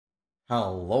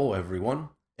Hello everyone,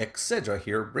 xHedra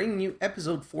here, bringing you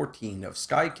episode 14 of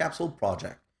Sky Capsule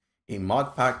Project, a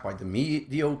mod pack by the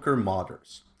mediocre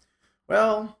modders.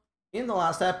 Well, in the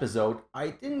last episode, I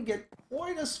didn't get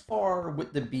quite as far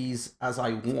with the bees as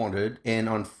I wanted, and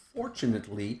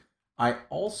unfortunately, I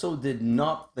also did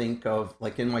not think of,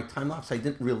 like in my time-lapse, I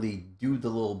didn't really do the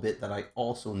little bit that I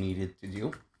also needed to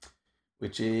do,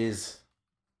 which is...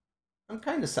 I'm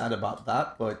kind of sad about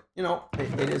that, but you know,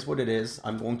 it is what it is.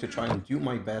 I'm going to try and do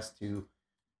my best to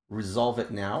resolve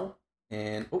it now.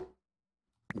 And oh,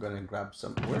 I'm gonna grab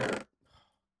somewhere.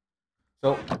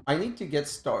 So I need to get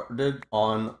started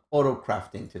on auto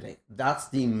crafting today. That's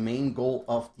the main goal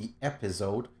of the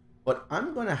episode, but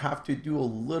I'm gonna have to do a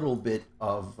little bit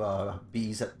of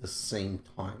bees at the same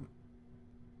time.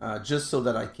 Just so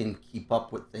that I can keep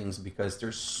up with things because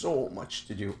there's so much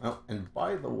to do. Oh, and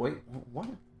by the way, what?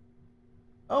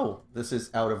 Oh, this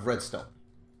is out of redstone.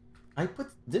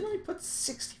 Didn't I put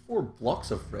 64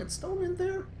 blocks of redstone in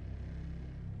there?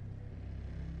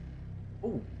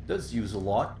 Oh, does use a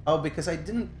lot. Oh, because I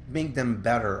didn't make them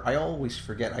better. I always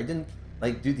forget. I didn't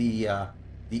like do the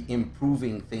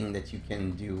improving thing that you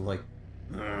can do. Like,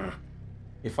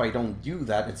 if I don't do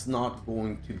that, it's not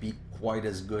going to be quite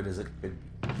as good as it could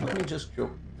be. Let me just throw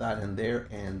that in there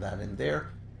and that in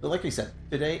there. But like I said,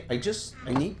 today I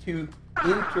need to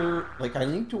I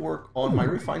need to work on my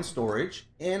refined storage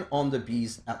and on the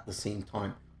bees at the same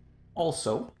time.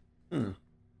 Also, I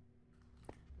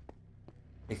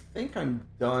think I'm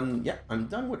done. Yeah, I'm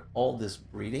done with all this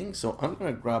breeding. So I'm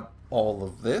gonna grab all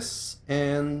of this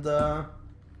and I'm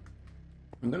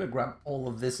gonna grab all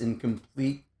of this and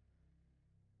complete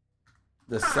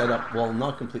the setup. Well,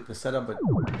 not complete the setup, but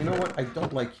you know what? I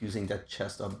don't like using that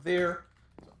chest up there.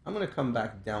 I'm going to come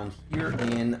back down here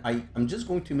and I'm just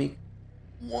going to make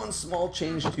one small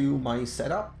change to my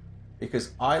setup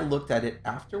because I looked at it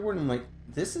afterward and I'm like,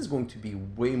 this is going to be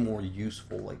way more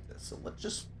useful like this. So let's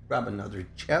just grab another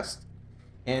chest.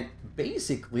 And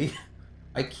basically,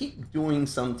 I keep doing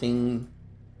something,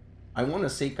 I want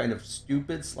to say kind of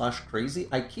stupid / crazy.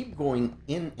 I keep going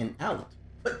in and out,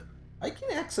 but I can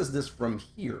access this from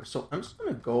here. So I'm just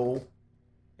going to go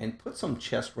and put some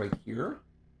chest right here.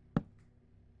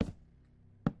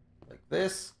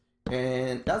 This,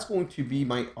 and that's going to be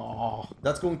my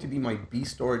bee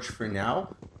storage for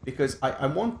now because I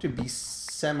want to be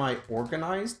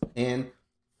semi-organized, and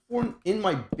in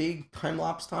my big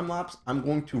time-lapse I'm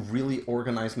going to really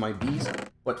organize my bees.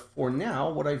 But for now,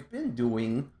 what I've been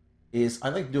doing is I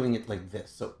like doing it like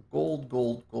this. So gold,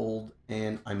 gold, gold,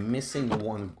 and I'm missing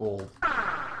one gold.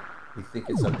 You think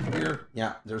it's up here?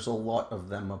 Yeah, there's a lot of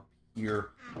them up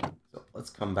here. So let's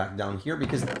come back down here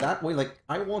because that way, like,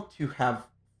 I want to have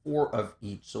 4 of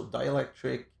each. So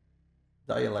dielectric,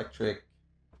 dielectric,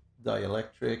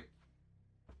 dielectric.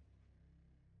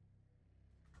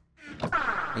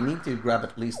 I need to grab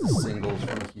at least the singles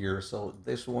from here. So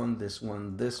this one, this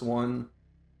one, this one.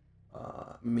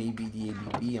 Maybe the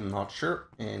ABB, I'm not sure.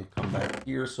 And come back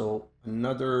here. So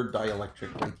another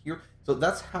dielectric right here. So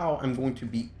that's how I'm going to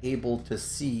be able to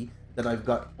see that I've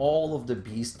got all of the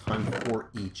bees times 4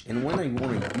 each. And when I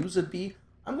want to use a bee,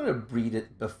 I'm going to breed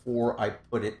it before I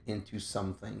put it into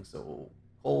something. So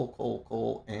coal, coal,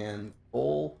 coal, and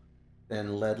coal.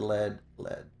 Then lead, lead,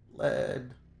 lead,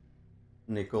 lead.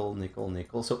 Nickel, nickel,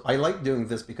 nickel. So I like doing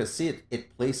this because, see,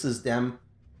 it places them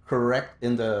correct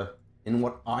in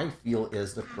what I feel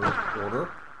is the correct order.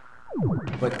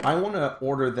 But I want to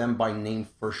order them by name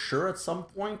for sure at some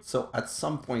point. So at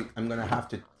some point, I'm going to have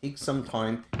to take some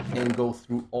time and go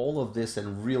through all of this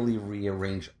and really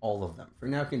rearrange all of them. For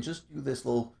now, I can just do this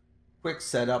little quick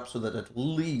setup so that at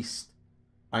least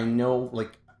I know,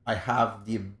 like, I have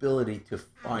the ability to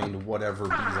find whatever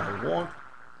bees I want.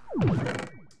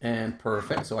 And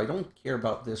perfect. So I don't care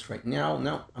about this right now.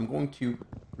 Now I'm going to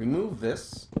remove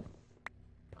this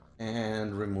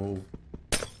and remove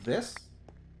this.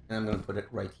 And I'm going to put it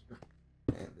right here.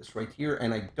 And this right here.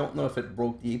 And I don't know if it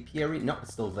broke the apiary. No,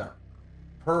 it's still there.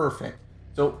 Perfect.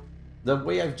 So the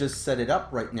way I've just set it up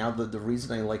right now, the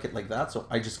reason I like it like that, so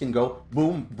I just can go,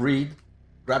 boom, breed,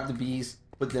 grab the bees,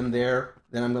 put them there.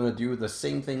 Then I'm going to do the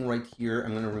same thing right here.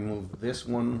 I'm going to remove this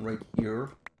one right here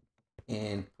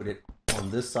and put it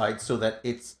on this side so that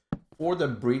it's, for the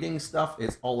breeding stuff,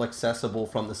 it's all accessible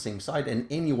from the same side.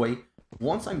 And anyway,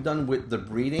 once I'm done with the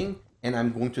breeding, and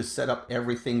I'm going to set up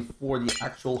everything for the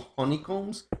actual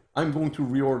honeycombs, I'm going to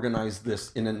reorganize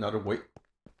this in another way.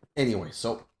 Anyway,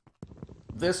 so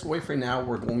this way for now,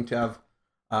 we're going to have,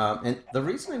 and the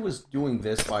reason I was doing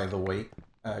this, by the way,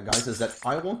 guys, is that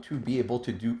I want to be able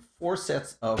to do 4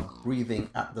 sets of breathing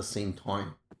at the same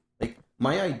time. Like,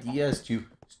 my idea is to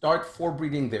start 4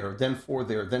 breeding there, then 4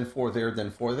 there, then 4 there,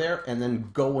 then 4 there, and then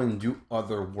go and do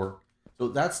other work. So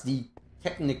that's the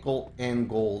technical end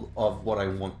goal of what I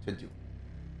want to do.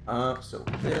 So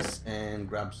this, and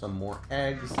grab some more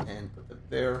eggs and put them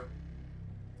there.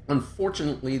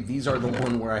 Unfortunately, these are the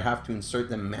one where I have to insert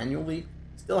them manually.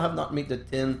 Still have not made the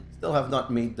tin, still have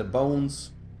not made the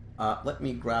bones. Let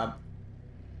me grab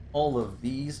all of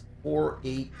these, 4,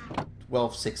 8,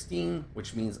 12, 16,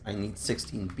 which means I need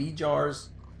 16 bee jars.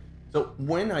 So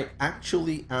when I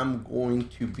actually am going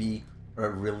to be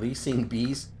releasing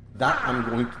bees, that I'm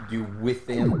going to do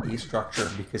within a structure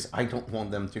because I don't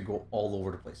want them to go all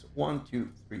over the place. 1, 2,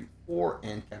 3, 4,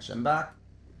 and catch them back.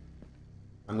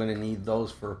 I'm going to need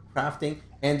those for crafting.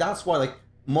 And that's why, like,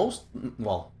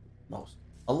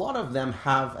 a lot of them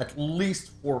have at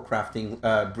least 4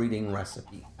 crafting breeding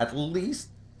recipe. At least,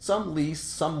 some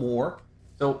more.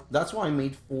 So that's why I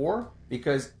made 4,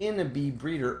 because in a bee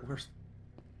breeder,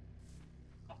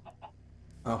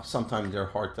 sometimes they're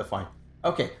hard to find.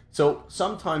 Okay, so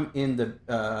sometime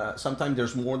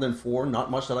there's more than 4, not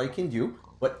much that I can do.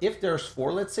 But if there's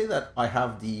 4, let's say that I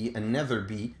have the nether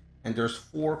bee and there's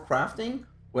 4 crafting,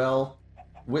 well,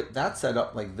 with that set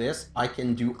up like this, I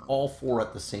can do all 4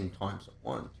 at the same time. So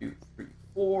 1, 2, 3,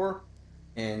 4,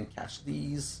 and catch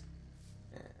these,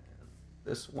 and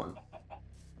this one,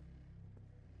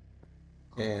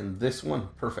 and this one.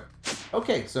 Perfect.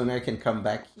 Okay, so now I can come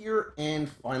back here and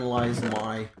finalize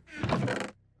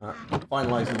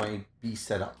my bee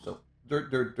setup. So dirt,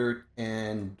 dirt, dirt,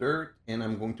 and dirt, and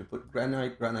I'm going to put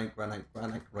granite, granite, granite,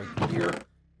 granite right here.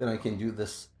 Then I can do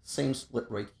this same split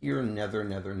right here, nether,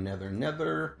 nether, nether,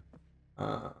 nether,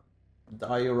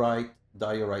 diorite,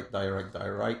 diorite, diorite,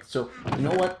 diorite. So you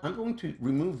know what? I'm going to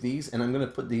remove these, and I'm going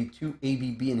to put the 2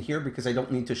 ABB in here because I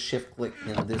don't need to shift click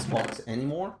in this box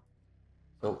anymore.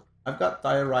 So I've got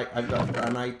diorite, I've got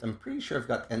granite, I'm pretty sure I've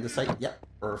got andesite. Yep,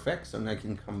 perfect. So now I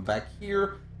can come back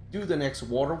here, do the next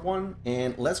water one,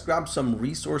 and let's grab some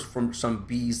resource from some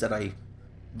bees that I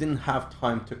didn't have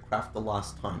time to craft the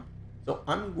last time. So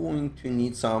I'm going to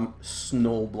need some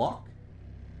snow block.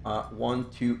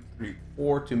 1, 2, 3,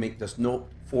 4 to make the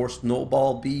 4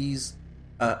 snowball bees.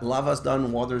 Lava's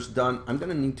done, water's done. I'm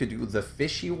gonna need to do the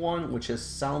fishy one, which is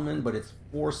salmon, but it's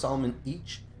 4 salmon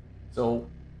each. So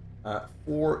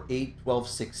 4, 8, 12,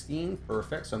 16.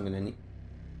 Perfect. So I'm gonna need,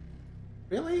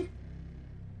 really?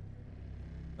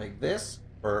 Like this.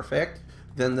 Perfect.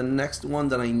 Then the next one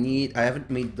that I need, I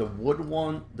haven't made the wood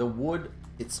one. The wood,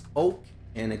 it's oak.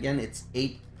 And again, it's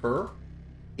 8 per.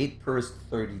 8 per is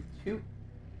 32.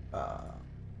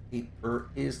 8 per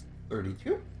is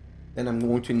 32. Then I'm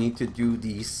going to need to do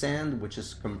the sand, which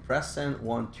is compressed sand,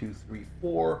 1, 2, 3,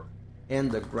 4. And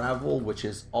the gravel, which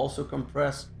is also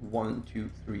compressed, 1, 2,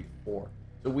 3, 4.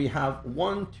 So we have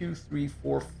 1, 2, 3,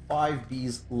 4, 5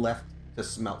 bees left to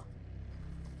smelt.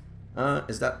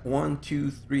 Is that 1,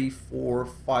 2, 3, 4,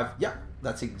 5? Yeah,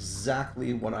 that's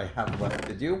exactly what I have left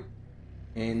to do.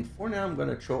 And for now, I'm going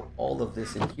to throw all of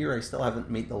this in here. I still haven't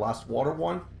made the last water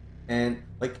one. And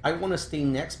like, I want to stay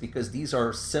next because these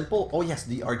are simple. Oh yes,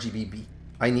 the RGBB.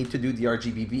 I need to do the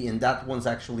RGBB, and that one's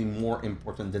actually more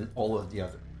important than all of the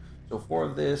others. So for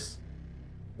this,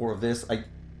 I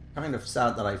kind of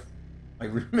sad that I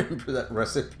remember that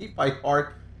recipe by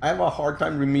heart. I have a hard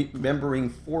time remembering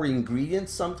 4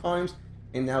 ingredients sometimes.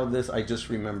 And now this, I just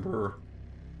remember,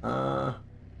 oh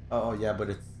yeah, but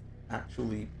it's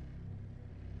actually,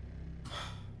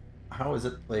 how is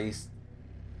it placed?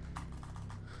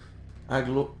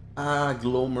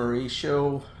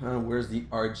 Agglomeratio. Where's the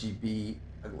RGB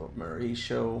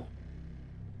agglomeratio?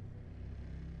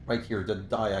 Right here, the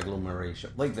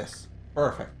diagglomeration, like this.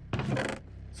 Perfect.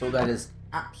 So that is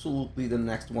absolutely the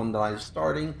next one that I'm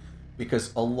starting,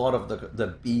 because a lot of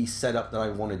the bee setup that I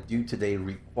want to do today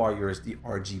requires the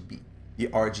RGBB.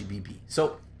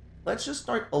 So let's just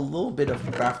start a little bit of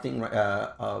crafting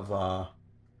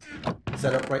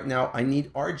setup right now. I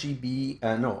need RGB.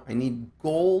 No, I need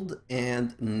gold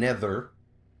and nether.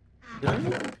 Did I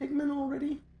make the pigment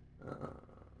already?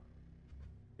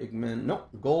 Pigment. No,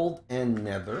 gold and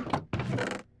nether.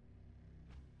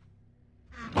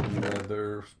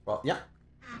 Nether. Yeah,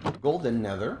 gold and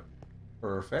nether.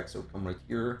 Perfect. So come right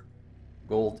here.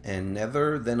 Gold and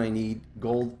nether. Then I need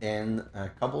gold and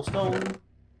cobblestone.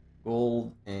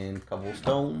 Gold and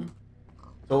cobblestone.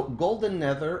 So gold and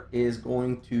nether is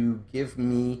going to give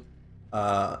me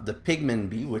the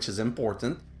pigment bee, which is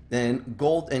important. Then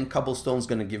gold and cobblestone is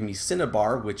going to give me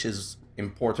cinnabar, which is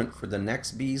important for the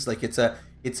next bees. Like it's a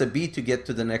bee to get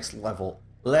to the next level.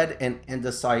 Lead and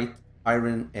andesite,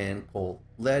 iron and coal.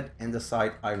 Lead,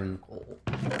 andesite, iron, coal.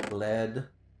 Lead,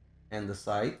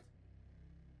 andesite,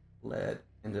 lead,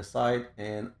 andesite,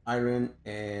 and iron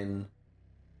and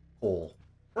coal.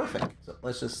 Perfect. So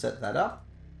let's just set that up.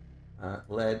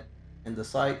 Lead,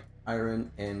 andesite,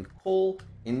 iron, and coal.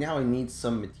 And now I need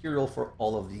some material for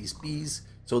all of these bees.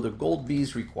 So the gold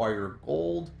bees require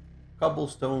gold.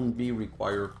 Cobblestone bee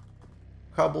require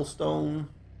cobblestone.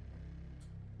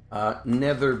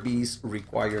 Nether bees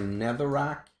require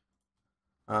netherrack.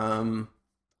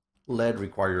 Lead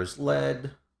requires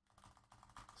lead.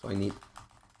 So I need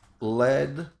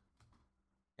lead,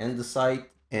 andesite,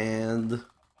 and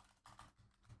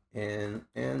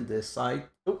andesite.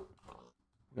 Oh,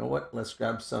 you know what? Let's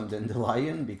grab some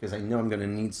dandelion because I know I'm going to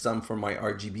need some for my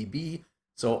Rgbee.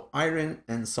 So iron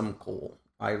and some coal.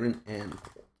 Iron and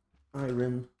coal.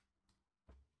 Iron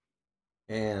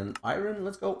and iron.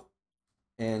 Let's go.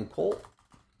 And coal.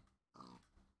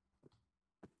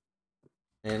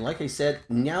 And like I said,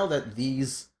 now that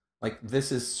these, like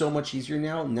this is so much easier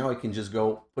now. Now I can just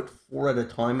go put 4 at a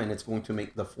time and it's going to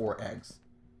make the 4 eggs.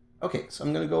 Okay, so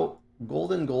I'm going to go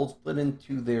gold and gold split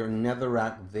into their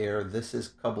netherrack there. This is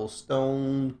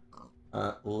cobblestone,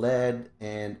 lead,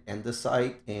 and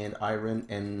andesite, and iron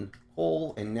and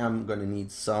coal. And now I'm going to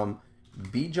need some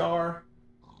bee jar.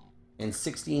 And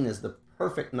 16 is the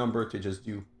perfect number to just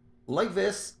do like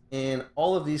this. And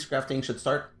all of these crafting should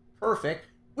start perfect,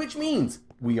 which means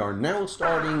we are now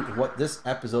starting what this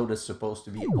episode is supposed to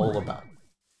be all about.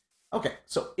 Okay,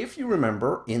 so if you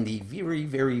remember, in the very,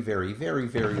 very, very, very,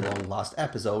 very long last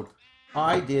episode,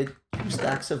 I did 2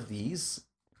 stacks of these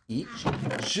each,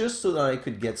 just so that I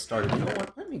could get started. You know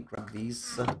what? Let me grab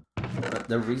these.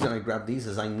 The reason I grab these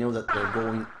is I know that they're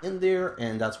going in there,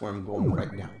 and that's where I'm going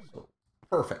right now. So,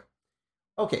 perfect.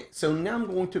 Okay, so now I'm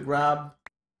going to grab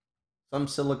some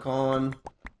silicon,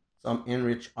 some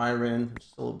enriched iron,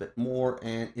 just a little bit more.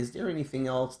 And is there anything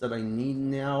else that I need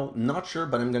now? Not sure,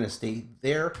 but I'm going to stay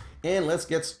there. And let's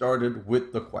get started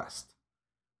with the quest.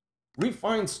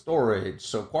 Refined storage.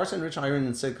 So quartz, enriched iron,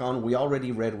 and silicon, we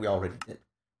already read, we already did.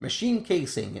 Machine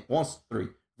casing, it wants 3.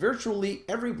 Virtually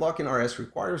every block in RS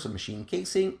requires a machine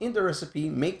casing. In the recipe,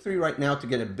 make 3 right now to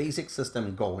get a basic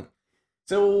system going.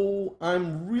 So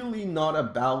I'm really not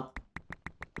about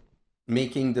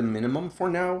making the minimum for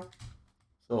now.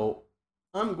 So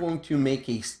I'm going to make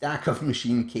a stack of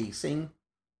machine casing,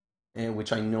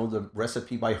 which I know the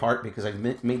recipe by heart because I've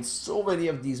made so many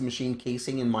of these machine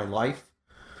casing in my life.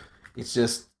 It's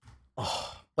just,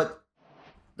 but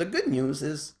the good news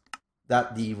is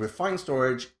that the refined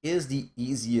storage is the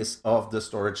easiest of the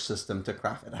storage system to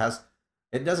craft.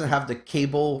 It doesn't have the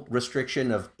cable restriction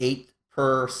of 8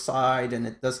 per side,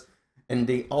 and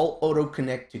they all auto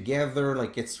connect together.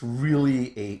 Like, it's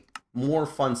really a more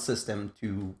fun system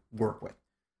to work with.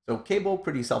 So cable,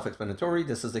 pretty self-explanatory.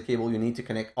 This is the cable you need to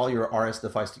connect all your RS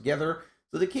devices together.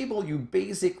 So the cable you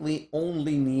basically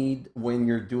only need when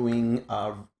you're doing,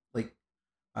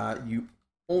 you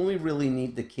only really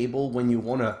need the cable when you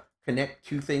want to connect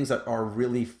 2 things that are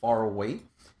really far away.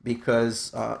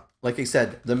 Because, like I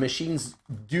said, the machines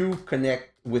do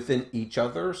connect within each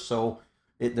other. So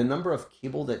the number of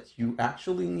cable that you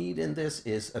actually need in this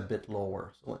is a bit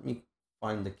lower. So let me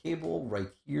find the cable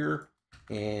right here,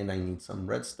 and I need some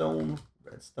redstone,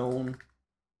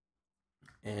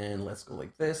 and let's go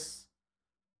like this.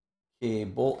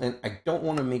 Cable, and I don't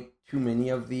want to make too many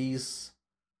of these.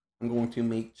 I'm going to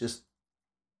make just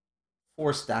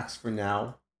 4 stacks for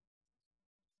now.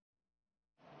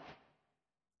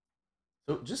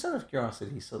 So just out of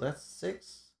curiosity, so that's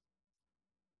 6.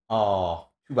 Oh,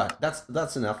 too bad.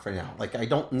 That's enough for now. Like, I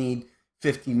don't need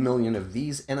 50 million of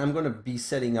these, and I'm going to be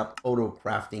setting up auto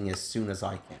crafting as soon as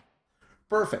I can.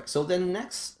 Perfect. So the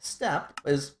next step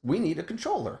is we need a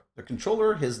controller. The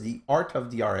controller is the heart of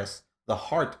the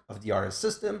RS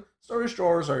system. Storage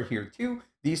drawers are here too.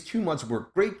 These 2 mods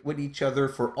work great with each other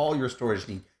for all your storage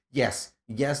needs. Yes,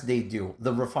 they do.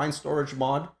 The refined storage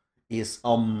mod is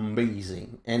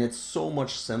amazing, and it's so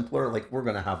much simpler. Like, we're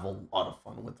going to have a lot of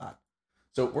fun with that.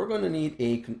 So we're going to need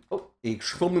a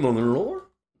controller.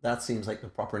 That seems like the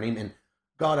proper name. And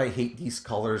God, I hate these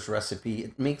colors recipe.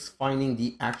 It makes finding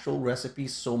the actual recipe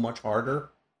so much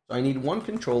harder. So I need 1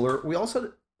 controller. We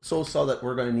also saw that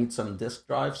we're going to need some disk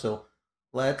drive. So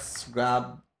let's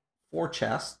grab 4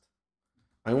 chests.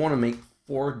 I want to make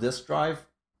 4 disk drive.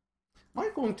 Am I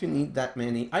going to need that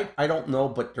many? I don't know,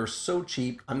 but they're so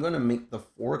cheap. I'm going to make the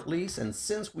 4 at least. And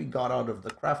since we got out of the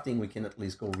crafting, we can at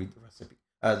least go read the recipe,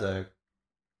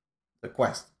 the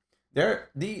quest. There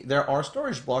are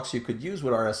storage blocks you could use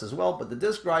with RS as well, but the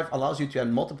disk drive allows you to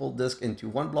add multiple disks into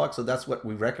 1 block, so that's what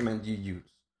we recommend you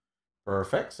use.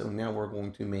 Perfect. So now we're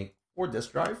going to make 4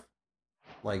 disk drive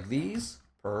like these.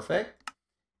 Perfect.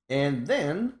 And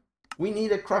then we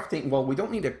need a crafting, well, we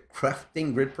don't need a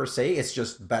crafting grid per se, it's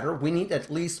just better. We need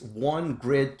at least one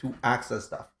grid to access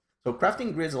stuff. So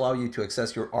crafting grids allow you to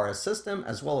access your RS system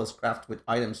as well as craft with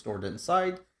items stored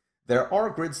inside. There are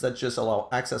grids that just allow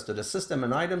access to the system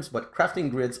and items, but crafting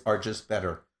grids are just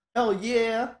better. Hell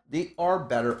yeah, they are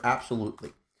better,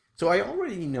 absolutely. So I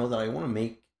already know that I want to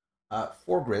make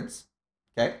 4 grids,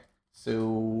 okay?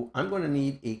 So I'm going to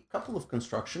need a couple of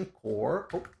construction core.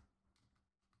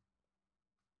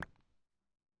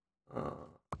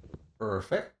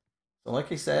 Perfect. So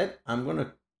like I said, I'm going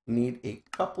to need a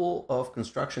couple of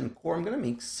construction core. I'm going to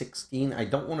make 16. I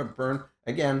don't want to burn,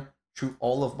 again, through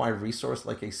all of my resource,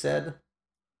 like I said,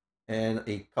 and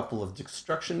a couple of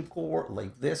destruction core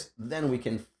like this. Then we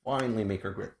can finally make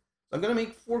our grid. So I'm going to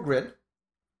make 4 grid.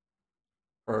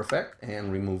 Perfect.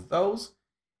 And remove those.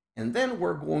 And then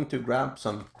we're going to grab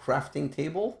some crafting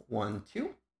table. 1, 2.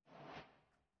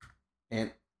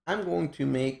 And I'm going to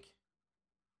make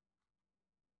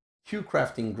 2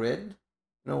 crafting grid.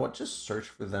 You know what? Just search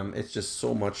for them. It's just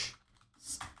so much.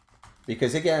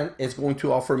 Because again, it's going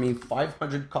to offer me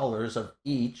 500 colors of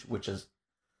each, which is,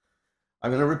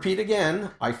 I'm going to repeat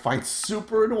again, I find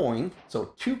super annoying.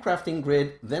 So 2 crafting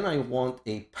grid. Then I want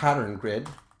a pattern grid.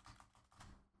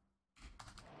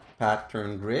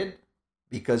 Pattern grid.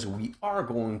 Because we are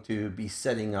going to be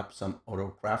setting up some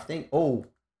auto crafting. Oh,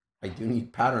 I do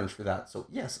need patterns for that. So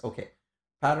yes, okay.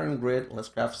 Pattern grid. Let's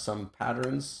craft some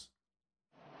patterns.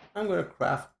 I'm going to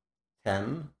craft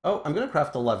 10. Oh, I'm going to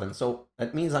craft 11. So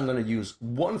that means I'm going to use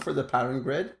 1 for the pattern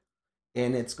grid.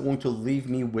 And it's going to leave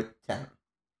me with 10.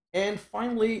 And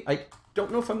finally, I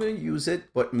don't know if I'm going to use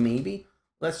it, but maybe.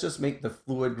 Let's just make the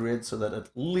fluid grid so that at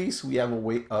least we have a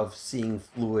way of seeing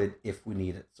fluid if we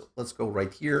need it. So let's go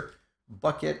right here.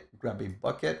 Bucket, grab a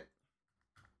bucket,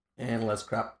 and let's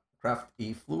craft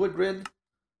a fluid grid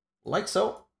like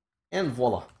so, and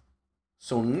voila.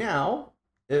 So now,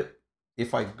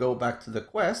 if I go back to the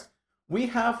quest, we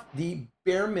have the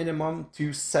bare minimum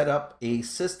to set up a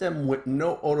system with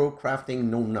no auto crafting,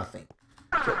 no nothing.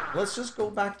 So let's just go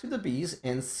back to the bees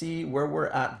and see where we're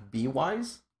at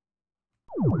bee-wise.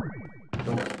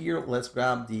 So here, let's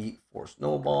grab the 4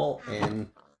 snowball and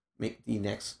make the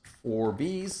next 4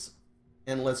 bees.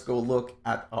 And let's go look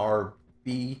at our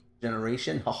bee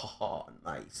generation. Ha ha ha,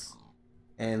 nice.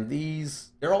 And these,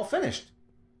 they're all finished.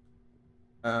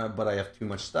 But I have too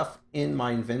much stuff in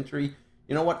my inventory.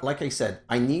 You know what? Like I said,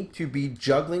 I need to be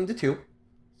juggling the 2.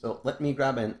 So let me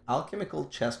grab an alchemical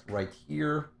chest right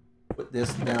here. Put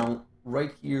this down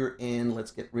right here. And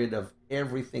let's get rid of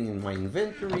everything in my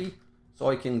inventory. So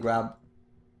I can grab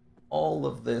all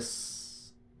of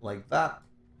this like that.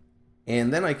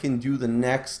 And then I can do the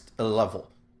next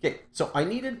level. Okay, so I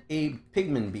needed a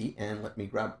pigment bee, and let me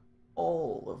grab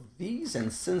all of these.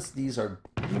 And since these are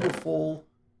beautiful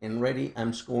and ready,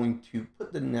 I'm just going to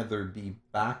put the nether bee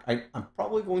back. I'm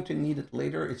probably going to need it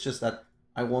later. It's just that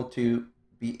I want to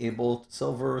be able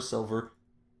to, silver,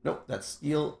 nope, that's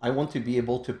steel. I want to be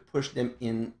able to push them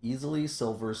in easily.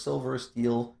 Silver,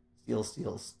 steel,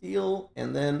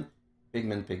 and then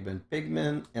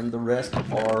pigment, and the rest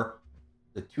are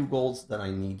the 2 golds that I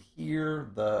need here,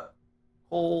 the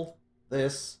coal,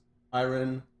 this,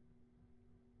 iron,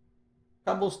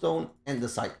 cobblestone, and the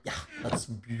site. Yeah, that's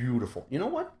beautiful. You know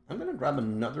what? I'm going to grab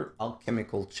another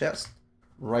alchemical chest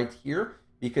right here,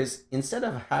 because instead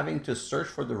of having to search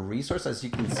for the resource, as you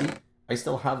can see, I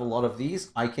still have a lot of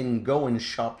these. I can go and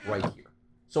shop right here.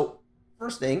 So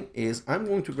first thing is I'm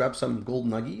going to grab some gold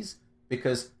nuggies,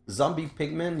 because zombie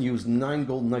pigmen use 9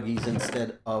 gold nuggies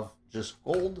instead of just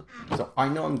gold. So I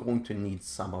know I'm going to need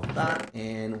some of that.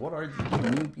 And what are the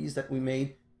newbies that we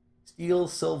made? Steel,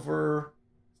 silver,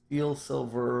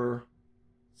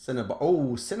 cinnabar.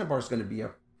 Oh, cinnabar is going to be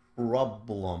a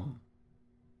problem.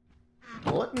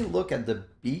 Well, let me look at the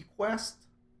bee quest.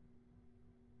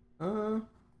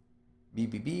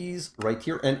 BBBs right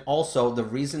here. And also the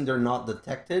reason they're not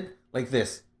detected like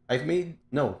this. I've made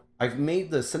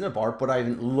the cinnabar, but I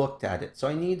haven't looked at it. So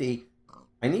I need the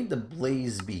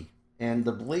blaze bee. And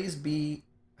the blaze bee,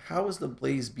 how is the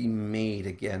blaze bee made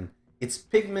again? It's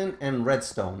pigment and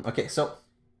redstone. Okay, so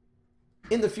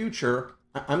in the future,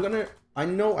 I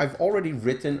know I've already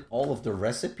written all of the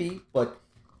recipe, but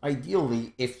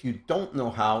ideally, if you don't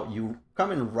know how, you come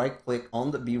and right click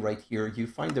on the bee right here. You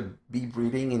find the bee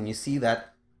breeding and you see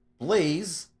that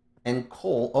blaze and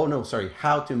coal. Oh no, sorry,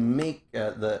 how to make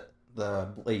the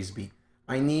blaze bee.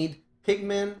 I need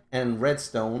pigment and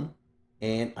redstone.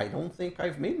 And I don't think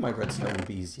I've made my redstone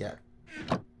bees yet.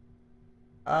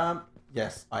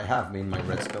 Yes, I have made my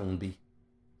redstone bee.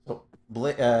 So,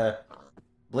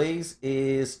 blaze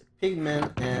is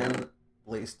pigment and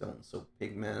blaze stone. So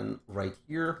pigment right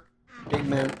here,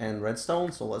 pigment and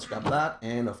redstone. So let's grab that,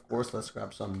 and of course let's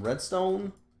grab some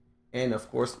redstone, and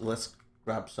of course let's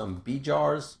grab some bee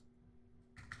jars.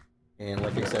 And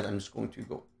like I said, I'm just going to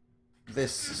go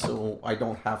this so I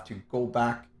don't have to go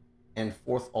back and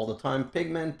forth all the time.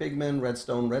 Pigment, pigment,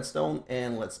 redstone, redstone,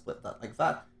 and let's split that like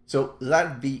that. So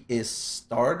that bee is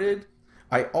started.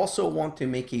 I also want to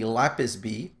make a lapis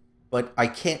bee, but I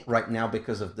can't right now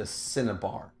because of the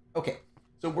cinnabar. Okay,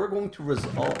 so we're going to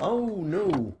resolve. Oh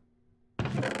no.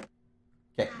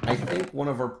 Okay, I think one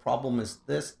of our problem is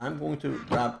this. I'm going to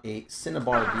grab a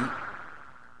cinnabar bee,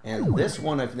 and this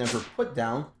one I've never put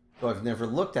down, so I've never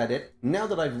looked at it. Now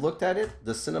that I've looked at it,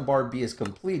 the cinnabar bee is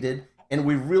completed, and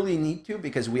we really need to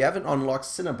because we haven't unlocked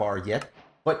cinnabar yet,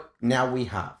 but now we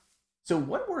have. So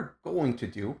what we're going to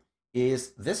do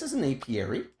is, this is an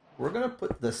apiary. We're going to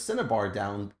put the cinnabar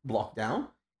block down,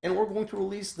 and we're going to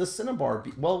release the cinnabar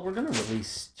bee. Well, we're going to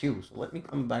release two. So let me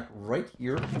come back right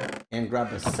here and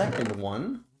grab a second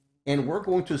one, and we're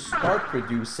going to start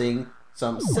producing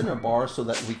some cinnabar so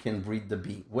that we can breed the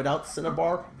bee. Without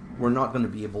cinnabar, we're not going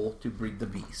to be able to breed the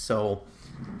bee. So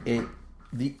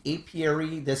the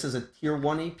apiary, this is a tier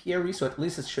 1 apiary, so at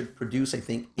least it should produce, I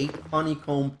think, 8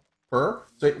 honeycomb per.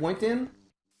 So it went in,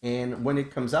 and when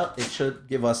it comes out, it should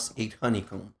give us 8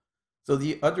 honeycomb. So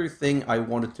the other thing I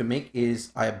wanted to make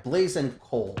is I have blaze and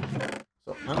coal.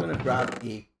 So I'm going to grab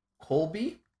a coal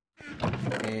bee,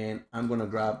 and I'm going to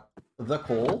grab the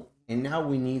coal, and now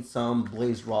we need some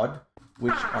blaze rod,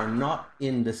 which are not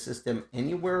in the system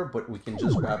anywhere, but we can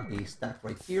just grab a stack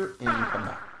right here and come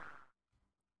back.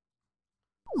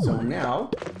 So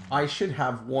now I should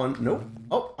have one. Nope.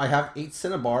 Oh, I have 8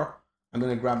 cinnabar. I'm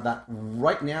going to grab that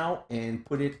right now and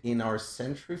put it in our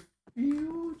centrifuge.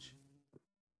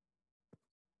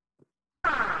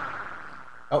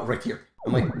 Oh, right here.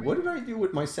 I'm like, what did I do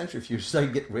with my centrifuge? Should I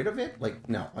get rid of it? Like,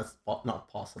 no, that's not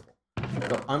possible.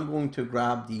 So I'm going to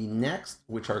grab the next,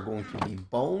 which are going to be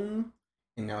bone.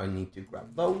 And now I need to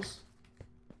grab those.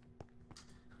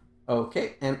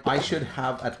 Okay, and I should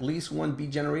have at least 1 bee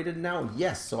generated now.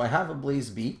 Yes, so I have a blaze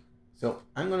bee. So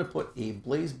I'm going to put a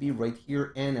blaze bee right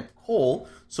here and a coal.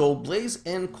 So blaze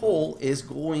and coal is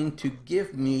going to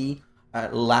give me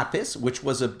lapis, which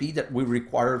was a bee that we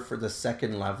required for the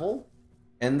 2nd level.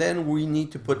 And then we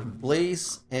need to put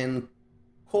blaze and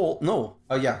coal. No,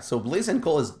 yeah, so blaze and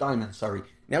coal is diamond, sorry.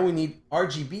 Now we need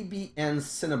Rgbee and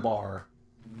cinnabar.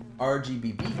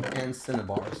 Rgbee and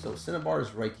cinnabar. So cinnabar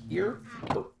is right here.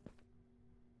 Oh.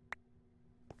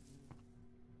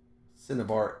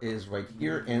 Cinnabar is right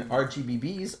here, and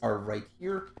Rgbees are right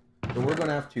here. So we're going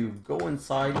to have to go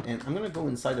inside, and I'm going to go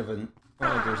inside of an...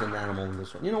 Oh, there's an animal in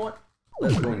this one. You know what?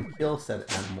 Let's go and kill said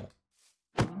animal.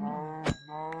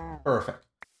 Perfect.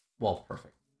 Well,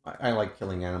 perfect. I like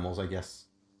killing animals, I guess.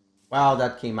 Wow,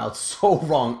 that came out so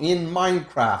wrong. In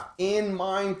Minecraft. In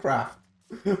Minecraft.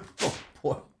 Oh,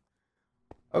 boy.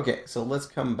 Okay, so let's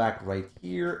come back right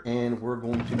here, and we're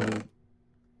going to need...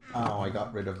 Oh, I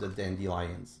got rid of the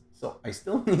dandelions. So I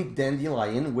still need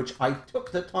dandelion, which I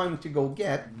took the time to go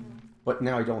get, but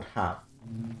now I don't have.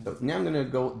 So now I'm going to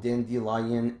go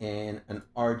dandelion and an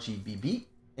Rgbee,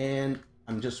 and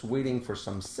I'm just waiting for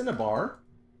some cinnabar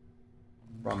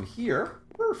from here.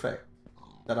 Perfect.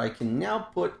 That I can now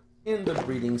put in the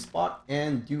breeding spot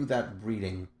and do that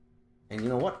breeding. And you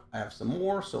know what? I have some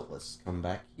more, so let's come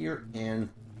back here and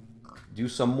do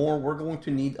some more. We're going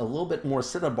to need a little bit more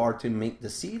cinnabar to make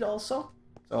the seed also.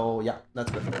 So yeah,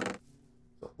 that's good.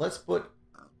 So let's put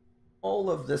all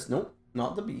of this. Nope,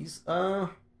 not the bees. I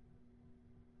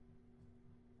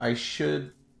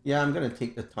should. Yeah, I'm gonna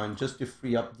take the time just to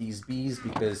free up these bees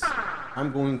because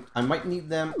I might need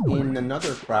them in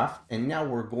another craft. And now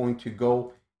we're going to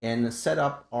go and set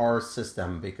up our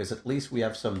system because at least we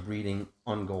have some breeding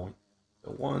ongoing.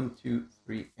 So 1, 2,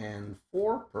 3, and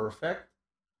 4. Perfect.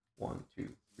 1, 2,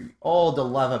 3. Oh, the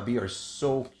lava bee are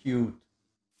so cute.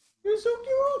 You're so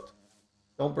cute.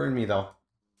 Don't burn me though.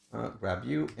 Grab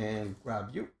you and grab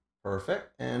you.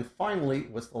 Perfect. And finally,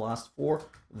 what's the last 4?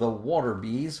 The water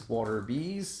bees. Water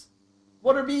bees.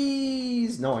 Water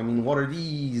bees. No, I mean water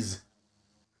bees.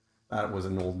 That was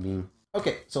an old meme.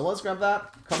 Okay, so let's grab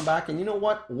that. Come back, and you know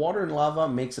what? Water and lava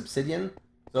makes obsidian.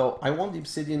 So I want the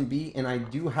obsidian bee, and I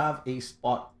do have a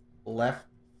spot left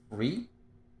free.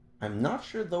 I'm not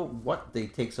sure though what they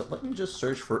take, so let me just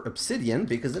search for obsidian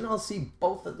because then I'll see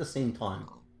both at the same time.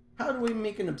 How do we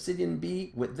make an obsidian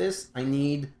bee? With this, I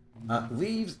need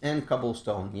leaves and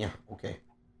cobblestone. Yeah, okay.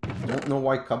 Don't know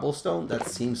why cobblestone. That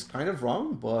seems kind of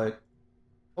wrong, but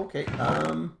okay.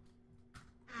 And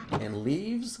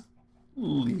leaves.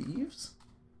 Let's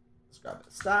grab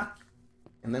a stack.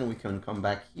 and then we can come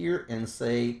back here and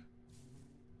say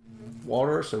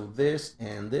water, so this,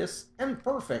 and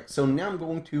perfect. So now I'm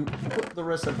going to put the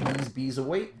rest of these bees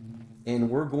away, and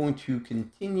we're going to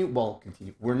continue.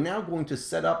 We're now going to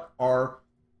set up our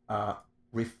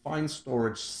refined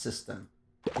storage system.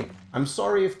 Okay. I'm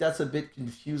sorry if that's a bit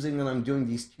confusing that I'm doing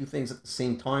these two things at the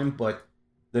same time, but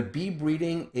the bee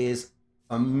breeding is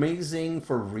amazing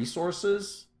for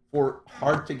resources, for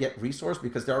hard to get resource,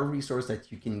 because there are resources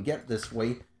that you can get this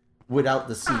way without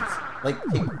the seeds. Like,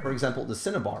 take, for example, the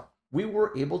cinnabar. We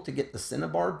were able to get the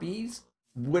cinnabar bees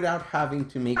without having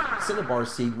to make cinnabar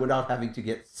seed, without having to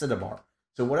get cinnabar.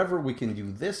 So whatever we can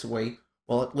do this way,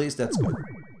 well, at least that's good.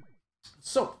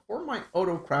 So for my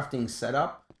auto crafting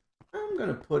setup, I'm going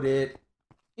to put it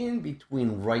in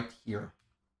between right here.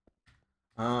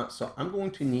 So I'm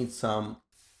going to need some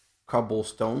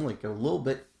cobblestone, like a little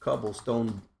bit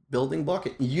cobblestone building block.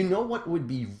 You know what would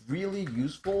be really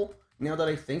useful now that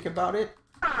I think about it?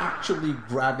 Actually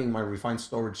grabbing my refined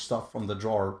storage stuff from the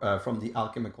drawer, from the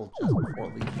alchemical chest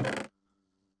before leaving.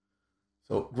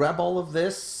 So grab all of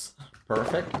this.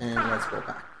 Perfect. And let's go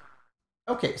back.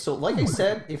 Okay, so like I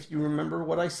said, if you remember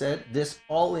what I said, this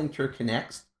all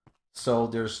interconnects. So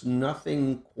there's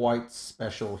nothing quite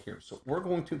special here. So we're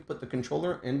going to put the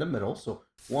controller in the middle. So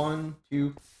 1,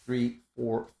 2, 3,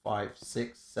 4, 5,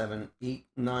 6, 7, 8,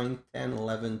 9, 10,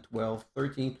 11, 12,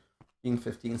 13, 14,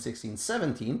 15, 16,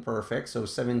 17. Perfect. So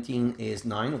 17 is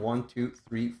 9. 1, 2,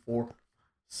 3, 4,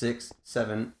 6,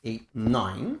 7, 8,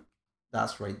 9.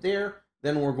 That's right there.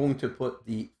 Then we're going to put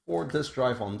the 4 disk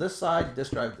drive on this side. This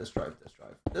drive, this drive, this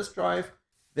drive, this drive.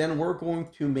 Then we're going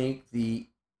to make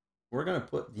we're going to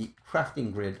put the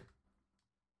crafting grid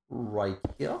right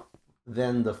here.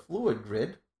 Then the fluid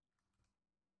grid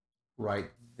right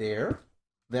there.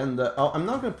 Then I'm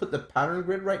not going to put the pattern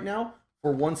grid right now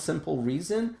for one simple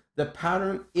reason. The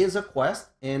pattern is a quest,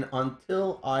 and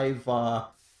until I've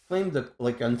claimed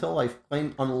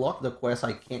unlocked the quest,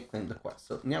 I can't claim the quest.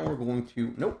 So now we're going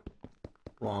to, nope,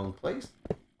 wrong place.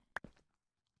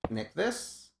 Connect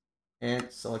this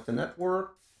and select the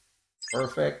network.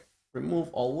 Perfect. Remove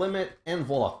all limit, and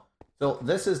voila. So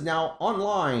this is now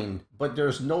online, but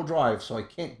there's no drive, so I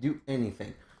can't do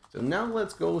anything. So now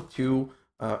let's go to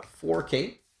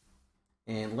 4K,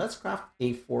 and let's craft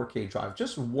a 4K drive.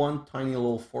 Just one tiny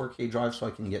little 4K drive so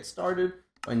I can get started.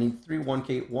 I need 3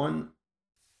 1K.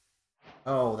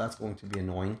 Oh, that's going to be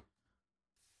annoying.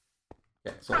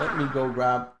 Okay, so let me go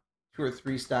grab 2 or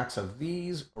 3 stacks of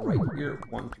these right here.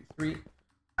 1, 2, 3.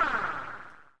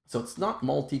 So it's not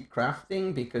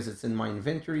multi-crafting because it's in my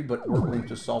inventory, but we're going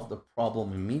to solve the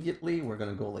problem immediately. We're going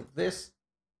to go like this,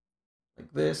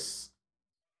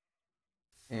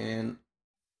 and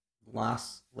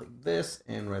glass like this,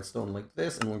 and redstone like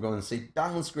this, and we're going to say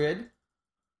balance grid.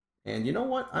 And you know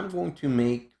what? I'm going to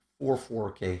make 4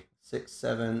 4K, 6,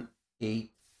 7,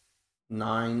 8,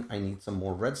 9. I need some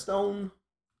more redstone,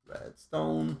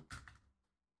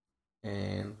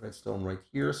 and redstone right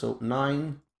here. So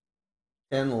 9,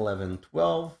 10, 11,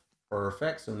 12.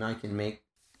 Perfect. So now I can make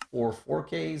 4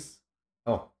 4Ks.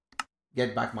 Oh,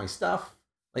 get back my stuff.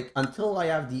 Like, until I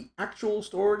have the actual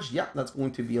storage, yeah, that's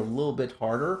going to be a little bit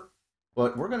harder,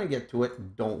 but we're going to get to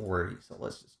it. Don't worry. So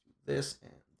let's just do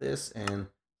this and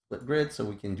split grid so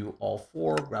we can do all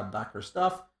 4, grab back our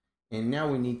stuff. And now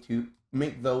we need to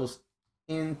make those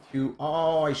into,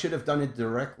 oh, I should have done it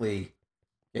directly.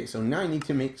 Okay, so now I need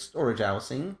to make storage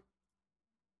housing.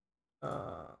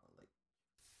 Oh,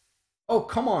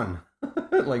 come on.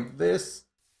 Like this,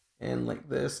 and like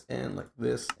this, and like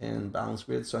this, and balance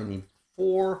grid. So I need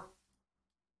 4.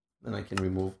 Then I can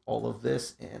remove all of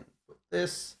this and put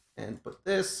this and put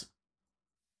this.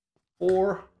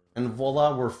 4. And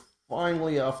voila, we're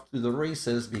finally off to the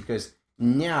races, because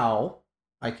now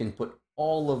I can put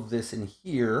all of this in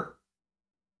here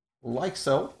like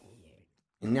so.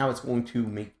 And now it's going to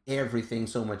make everything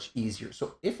so much easier.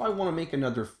 So if I want to make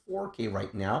another 4K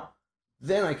right now,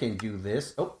 then I can do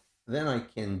this. Oh, then I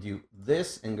can do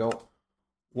this and go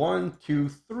 1, 2,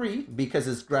 3, because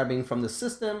it's grabbing from the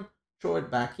system. Throw it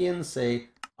back in, say,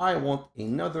 I want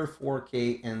another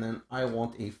 4K, and then I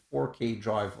want a 4K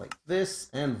drive like this,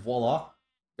 and voila.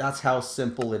 That's how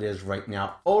simple it is right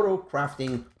now. Auto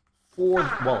crafting for,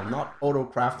 well, not auto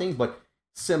crafting, but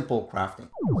simple crafting.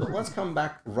 So let's come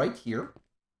back right here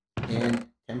and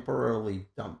temporarily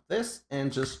dump this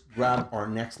and just grab our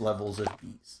next levels of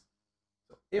bees.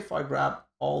 So if I grab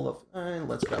all of,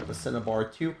 let's grab the cinnabar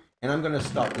too, and I'm going to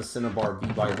stop the cinnabar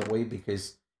bee, by the way,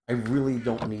 because I really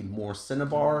don't need more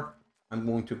cinnabar. I'm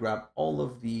going to grab all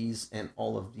of these and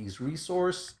all of these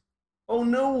resource. Oh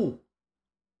no!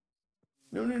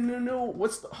 No.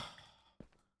 What's the...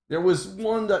 There was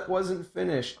one that wasn't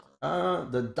finished.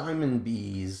 The diamond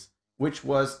bees, which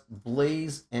was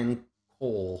blaze and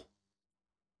coal.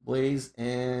 Blaze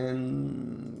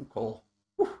and coal.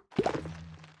 Whew.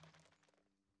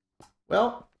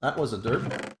 Well, that was a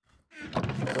derp.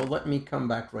 So let me come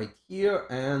back right here,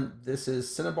 and this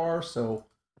is cinnabar. So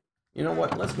you know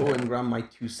what? Let's go and grab my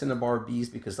 2 cinnabar bees,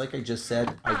 because like I just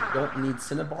said, I don't need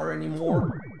cinnabar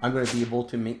anymore. I'm going to be able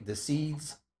to make the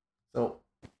seeds. So,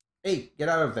 hey, get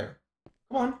out of there.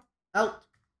 Come on, out.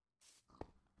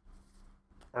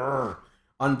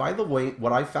 And by the way,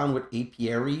 what I found with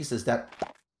apiaries is that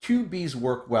 2 bees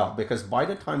work well, because by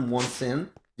the time one's in,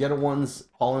 the other one's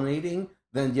pollinating,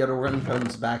 then the other one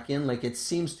comes back in. Like, it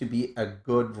seems to be a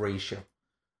good ratio.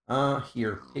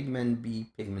 Here, pigment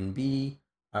bee,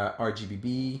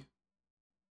 RGBB.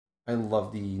 I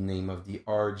love the name of the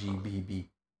RGBB.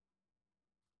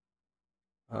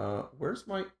 Where's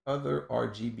my other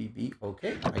RGBB?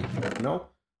 Okay, I don't know.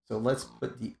 So let's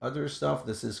put the other stuff.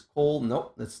 This is coal.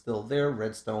 Nope, it's still there.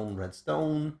 Redstone,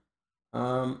 redstone.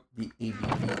 The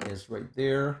ABB is right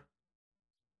there.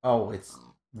 Oh, it's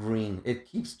green. It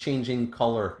keeps changing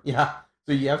color. Yeah,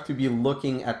 so you have to be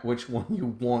looking at which one you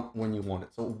want when you want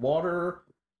it. So water,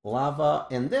 lava,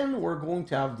 and then we're going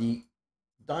to have the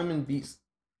diamond bees.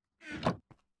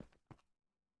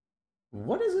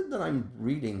 What is it that I'm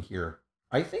reading here?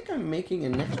 I think I'm making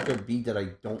an extra bee that I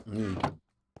don't need.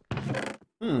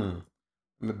 I'm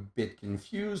a bit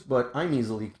confused, but I'm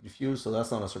easily confused, so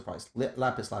that's not a surprise.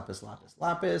 Lapis, lapis, lapis,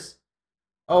 lapis.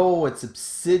 Oh, it's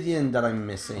obsidian that I'm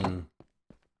missing.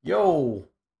 Yo!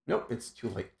 Nope, it's too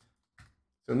late.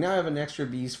 So now I have an extra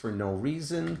bees for no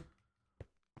reason.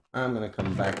 I'm going to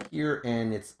come back here,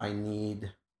 and I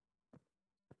need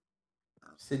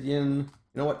obsidian.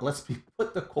 You know what? Let's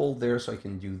put the coal there so I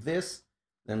can do this.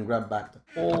 Then grab back the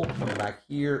coal, come back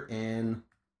here, and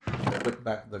put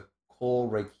back the coal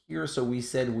right here. So we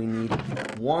said we need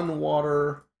 1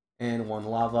 water and 1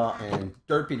 lava, and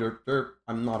derpy derp derp.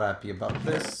 I'm not happy about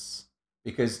this,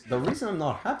 because the reason I'm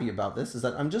not happy about this is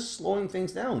that I'm just slowing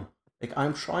things down. Like,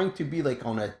 I'm trying to be like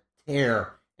on a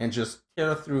tear and just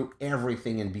tear through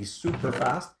everything and be super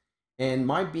fast. And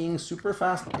my being super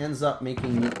fast ends up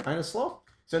making me kind of slow.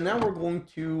 So now we're going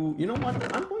to, you know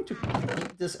what? I'm going to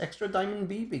keep this extra diamond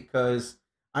bee, because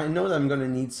I know that I'm going to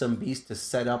need some bees to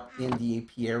set up in the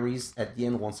apiaries at the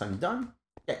end once I'm done.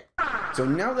 Okay, so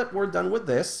now that we're done with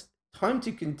this, time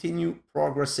to continue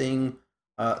progressing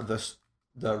the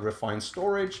refined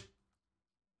storage.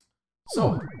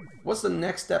 So, what's the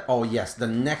next step? Oh yes, the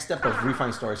next step of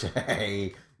refined storage.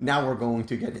 Hey, now we're going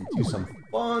to get into some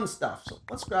fun stuff. So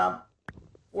let's grab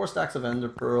 4 stacks of ender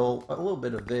pearl, a little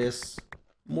bit of this,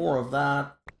 more of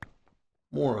that,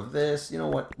 more of this, you know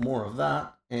what, more of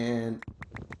that, and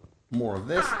more of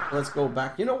this. Let's go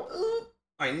back. You know,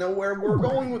 I know where we're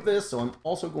going with this, so I'm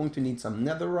also going to need some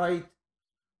netherite.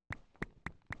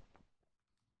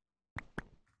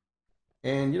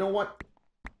 And you know what?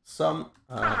 Some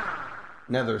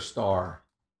nether star.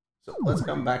 So let's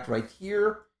come back right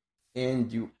here and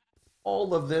do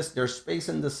all of this. There's space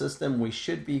in the system. We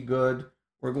should be good.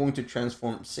 We're going to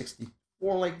transform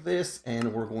 64 like this,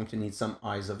 and we're going to need some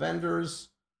eyes of enders.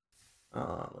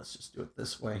 Let's just do it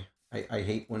this way. I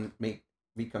hate when it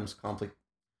becomes complicated.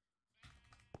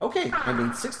 Okay, I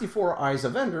made 64 eyes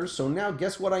of enders, so now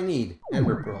guess what I need?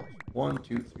 Ender pearls. 1,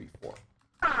 2, 3, 4.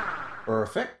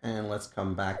 Perfect, and let's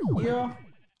come back here.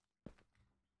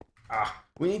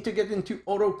 We need to get into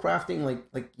auto crafting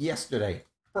like yesterday.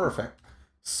 Perfect.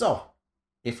 So,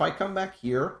 if I come back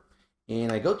here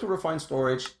and I go to refined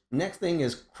storage, next thing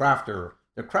is crafter.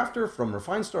 The crafter from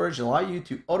refined storage allow you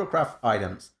to auto craft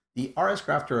items. The RS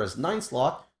crafter has 9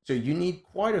 slots, so you need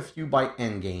quite a few by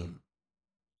endgame.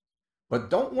 But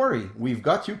don't worry, we've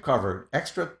got you covered.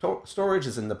 Extra storage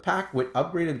is in the pack with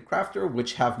upgraded crafter,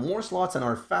 which have more slots and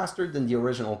are faster than the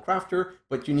original crafter,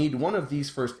 but you need one of these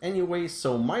first anyway,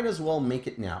 so might as well make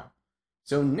it now.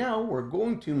 So now we're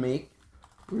going to make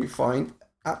refined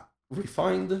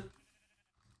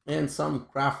and some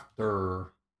crafter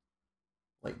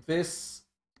like this.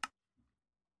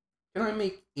 Can I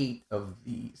make 8 of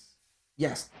these?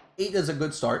 Yes, 8 is a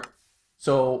good start.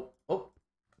 So,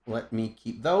 let me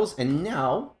keep those. And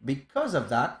now, because of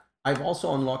that, I've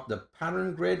also unlocked the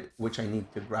pattern grid, which I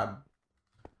need to grab.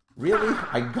 Really?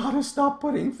 I gotta stop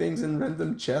putting things in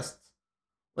random chests.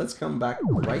 Let's come back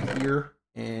right here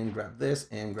and grab this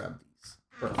and grab these.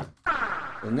 Perfect.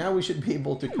 So now we should be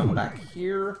able to come back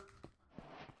here.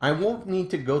 I won't need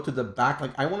to go to the back.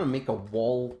 Like, I want to make a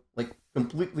wall, like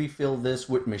completely fill this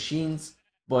with machines,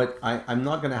 but I'm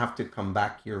not gonna have to come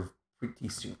back here pretty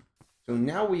soon. So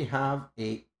now we have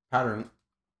a pattern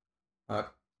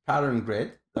pattern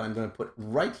grid that I'm going to put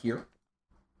right here.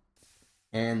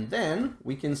 And then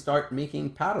we can start making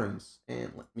patterns.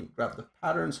 And let me grab the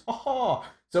patterns. Oh,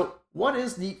 so what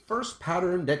is the first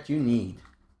pattern that you need?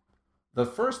 The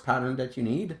first pattern that you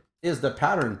need is the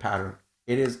pattern.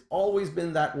 It has always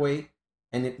been that way,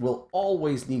 and it will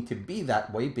always need to be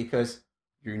that way because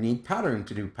you need pattern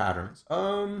to do patterns.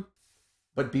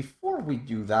 But before we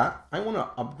do that, I want to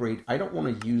upgrade. I don't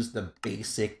want to use the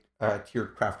basic tier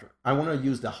crafter. I want to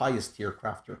use the highest tier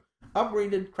crafter.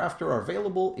 Upgraded crafter are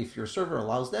available if your server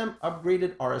allows them.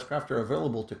 Upgraded RS crafter are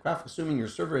available to craft, assuming your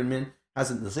server admin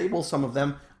hasn't disabled some of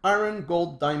them. Iron,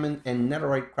 gold, diamond, and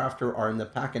netherite crafter are in the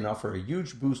pack and offer a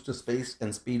huge boost to space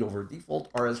and speed over default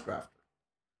RS crafter.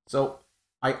 So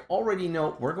I already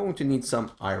know we're going to need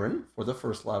some iron for the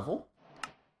first level.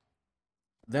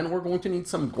 Then we're going to need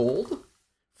some gold.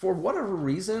 For whatever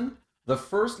reason, the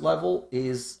first level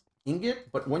is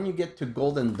ingot, but when you get to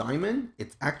gold and diamond,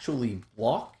 it's actually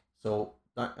block. So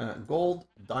gold,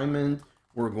 diamond,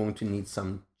 we're going to need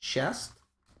some chest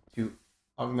to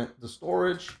augment the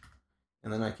storage.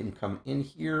 And then I can come in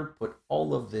here, put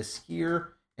all of this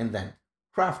here, and then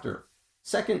crafter.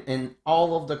 Second, and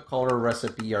all of the color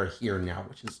recipe are here now,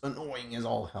 which is annoying as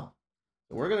all hell.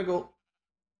 So we're going to go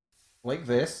like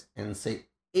this and say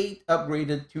 8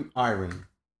 upgraded to iron.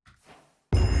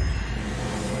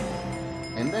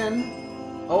 And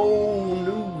then, oh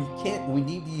no, we can't, we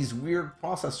need these weird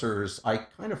processors. I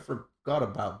kind of forgot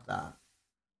about that.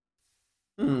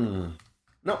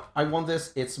 No, I want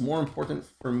this. It's more important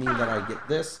for me that I get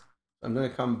this. I'm going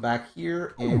to come back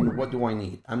here, and what do I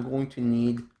need? I'm going to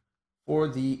need, for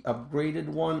the upgraded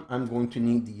one, I'm going to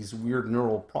need these weird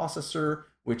neural processor,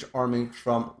 which are made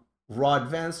from raw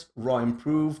advanced, raw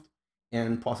improved,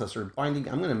 and processor binding.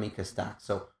 I'm going to make a stack.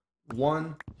 So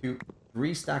 1, 2,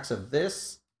 3 stacks of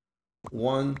this.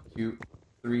 1, 2,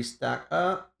 3 stack.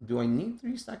 Do I need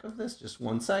 3 stack of this? Just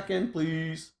 1 second,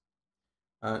 please.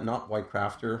 Not white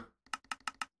crafter.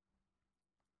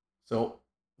 So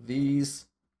these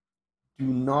do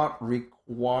not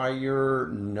require,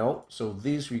 no. So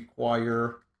these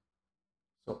require,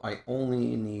 so I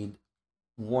only need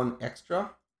 1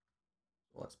 extra.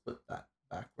 So let's put that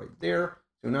back right there.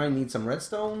 So now I need some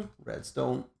redstone,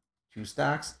 2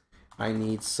 stacks. I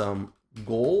need some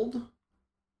gold,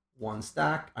 1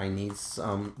 stack. I need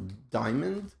some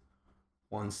diamond,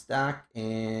 1 stack,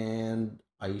 and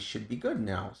I should be good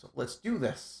now. So let's do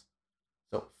this.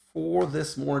 So for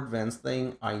this more advanced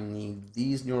thing, I need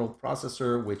these neural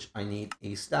processor, which I need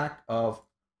a stack of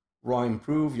raw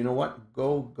improve. You know what?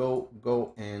 Go, go,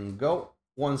 go, and go.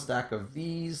 1 stack of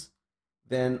these.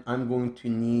 Then I'm going to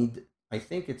need, I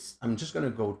think it's, I'm just going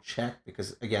to go check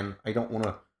because, again, I don't want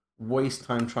to waste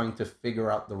time trying to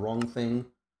figure out the wrong thing.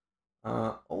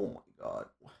 Oh my God.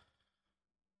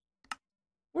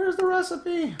 Where's the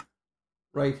recipe?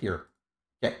 Right here.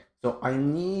 Okay, so I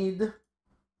need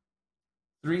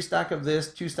 3 stack of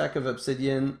this, 2 stack of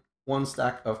obsidian, 1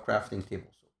 stack of crafting table.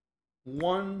 So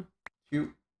 1,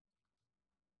 2,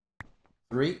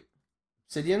 3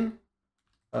 obsidian,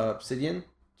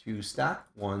 2 stack,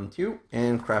 1, 2,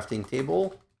 and crafting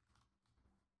table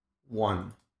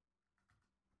 1.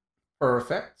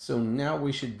 Perfect. So now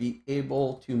we should be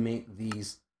able to make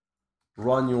these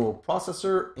raw neural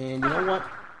processor. And you know what?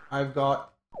 I've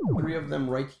got 3 of them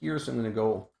right here. So I'm going to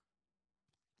go,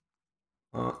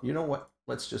 you know what?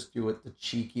 Let's just do it the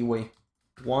cheeky way.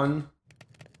 1,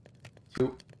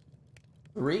 2,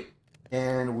 3.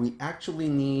 And we actually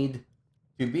need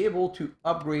to be able to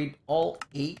upgrade all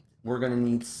 8. We're going to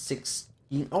need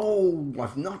 16. Oh,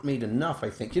 I've not made enough,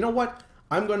 I think. You know what?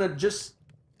 I'm going to just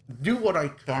do what I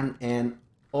can and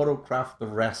auto-craft the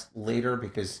rest later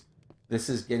because this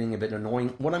is getting a bit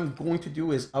annoying. What I'm going to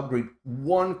do is upgrade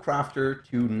 1 crafter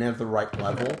to netherite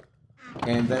level,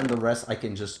 and then the rest I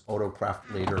can just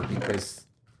auto-craft later because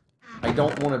I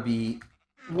don't want to be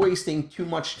wasting too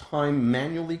much time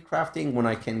manually crafting when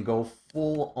I can go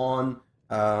full on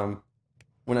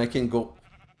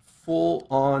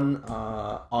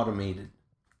automated.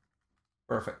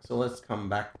 Perfect. So let's come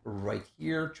back right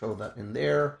here, throw that in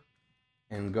there,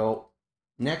 and go.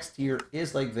 Next tier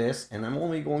is like this, and I'm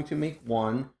only going to make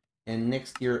 1. And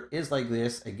next tier is like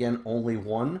this, again, only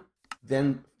 1.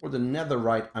 Then for the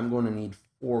netherite, I'm going to need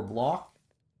 4 block.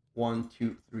 1,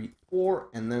 2, 3, 4.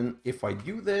 And then if I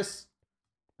do this,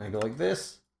 I go like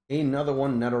this, another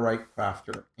one netherite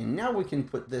crafter. And now we can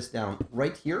put this down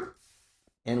right here,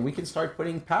 and we can start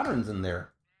putting patterns in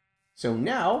there. So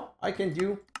now I can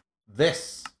do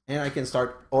this, and I can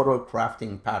start auto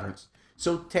crafting patterns.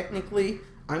 So technically,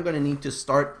 I'm going to need to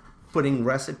start putting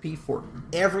recipe for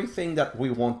everything that we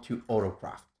want to auto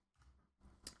craft.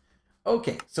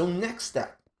 Okay, so next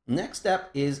step. Next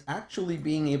step is actually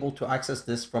being able to access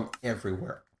this from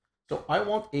everywhere. So I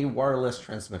want a wireless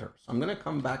transmitter. So I'm going to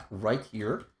come back right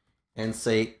here and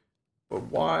say,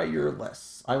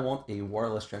 wireless. I want a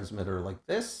wireless transmitter like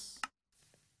this.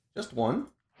 Just one.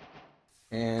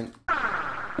 And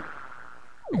I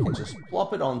can just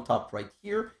plop it on top right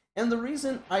here. And the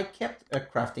reason I kept a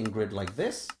crafting grid like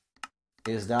this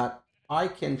is that I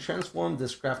can transform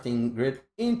this crafting grid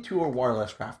into a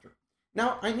wireless crafter.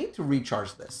 Now, I need to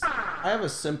recharge this. I have a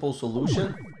simple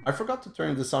solution. I forgot to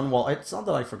turn this on. Well, it's not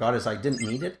that I forgot, it's I didn't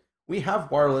need it. We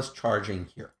have wireless charging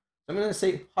here. So I'm going to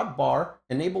say hotbar,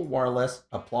 enable wireless,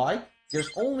 apply. There's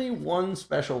only one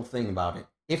special thing about it.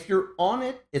 If you're on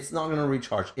it, it's not going to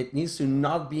recharge. It needs to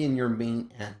not be in your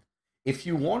main end. If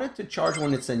you want it to charge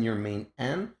when it's in your main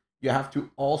end, you have to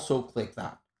also click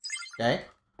that. Okay?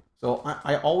 So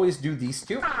I always do these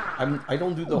two. I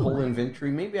don't do the whole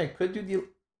inventory. Maybe I could do the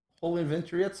whole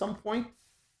inventory at some point.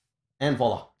 And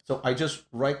voila. So I just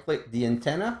right click the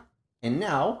antenna. And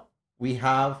now we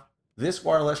have this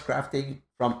wireless crafting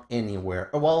from anywhere.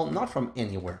 Well, not from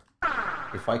anywhere.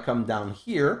 If I come down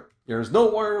here, there's no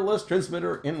wireless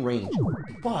transmitter in range.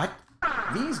 But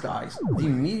these guys, the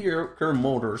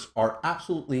MediocreModders, are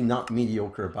absolutely not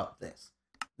mediocre about this.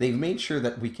 They've made sure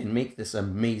that we can make this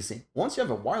amazing. Once you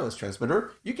have a wireless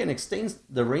transmitter, you can extend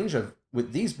the range of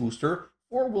with these booster,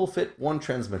 4 will fit 1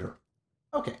 transmitter.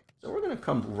 Okay, so we're going to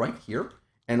come right here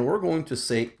and we're going to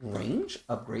say range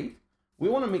upgrade. We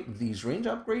want to make these range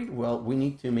upgrade. Well, we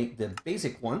need to make the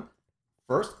basic one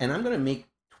first, and I'm going to make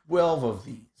 12 of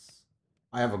these.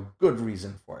 I have a good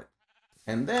reason for it.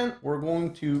 And then we're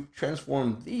going to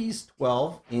transform these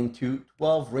 12 into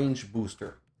 12 range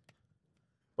booster.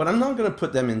 But I'm not going to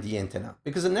put them in the antenna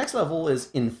because the next level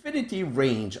is infinity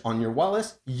range on your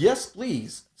wireless. Yes,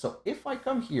 please. So if I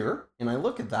come here and I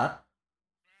look at that,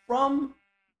 from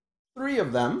 3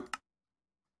 of them,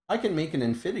 I can make an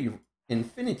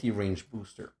infinity range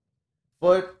booster.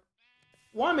 But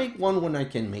why make 1 when I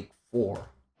can make 4?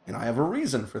 And I have a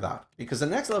reason for that. Because the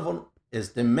next level is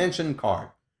dimension card.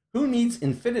 Who needs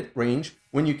infinite range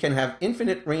when you can have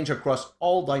infinite range across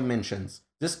all dimensions?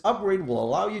 This upgrade will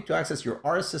allow you to access your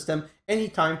RS system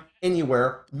anytime,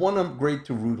 anywhere, one upgrade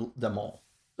to rule them all.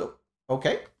 So,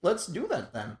 okay, let's do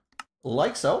that then.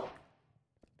 Like so.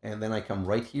 And then I come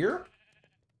right here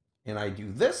and I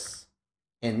do this.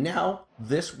 And now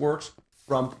this works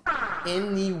from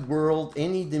any world,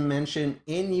 any dimension,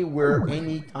 anywhere,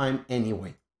 anytime,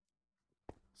 anyway.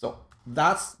 So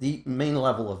that's the main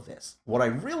level of this. What I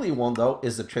really want though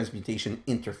is the transmutation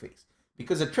interface.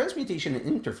 Because the transmutation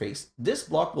interface, this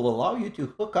block will allow you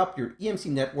to hook up your EMC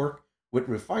network with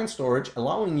refined storage,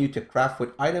 allowing you to craft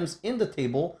with items in the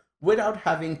table without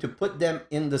having to put them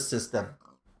in the system.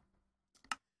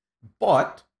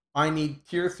 But I need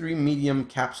tier 3 medium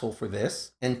capsule for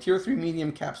this, and tier 3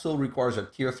 medium capsule requires a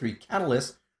tier 3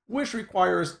 catalyst, which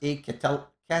requires a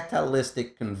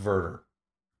catalytic converter.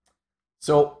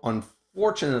 So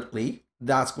unfortunately,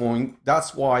 that's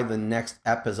why the next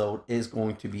episode is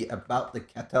going to be about the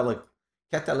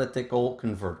catalytical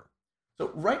converter.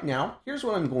 So right now, here's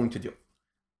what I'm going to do.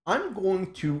 I'm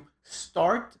going to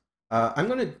start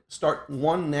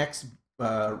one next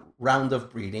round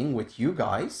of breeding with you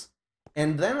guys,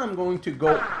 and then I'm going to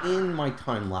go in my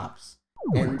time lapse.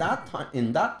 And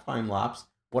in that time lapse,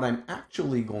 what I'm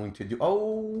actually going to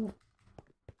do,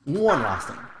 one last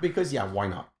thing, because yeah, why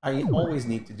not? I always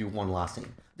need to do one last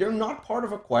thing. They're not part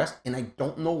of a quest, and I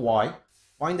don't know why. I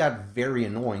find that very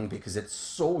annoying because it's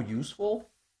so useful.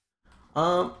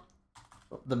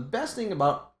 The best thing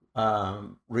about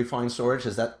refined storage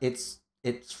is that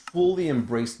it's fully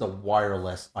embraced the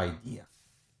wireless idea.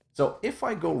 So if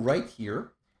I go right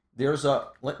here, there's I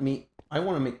want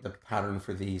to make the pattern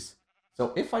for these.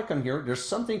 So if I come here, there's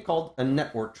something called a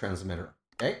network transmitter.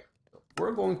 Okay,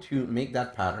 we're going to make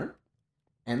that pattern.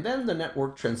 And then the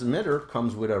network transmitter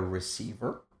comes with a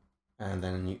receiver. And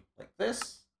then you like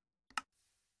this.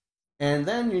 And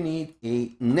then you need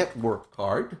a network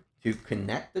card to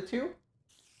connect the two,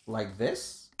 like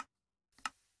this.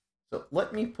 So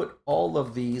let me put all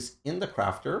of these in the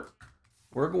crafter.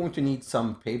 We're going to need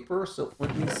some paper. So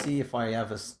let me see if I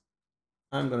have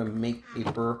I'm going to make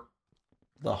paper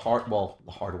the hard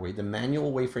way, the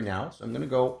manual way for now. So I'm going to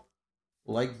go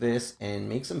like this and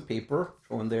make some paper,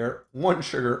 throw in there, 1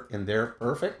 sugar in there,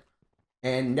 perfect.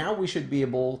 And now we should be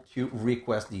able to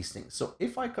request these things. So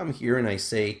if I come here and I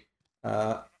say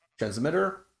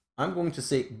transmitter, I'm going to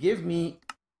say, give me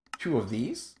 2 of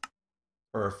these,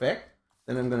 perfect.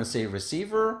 Then I'm going to say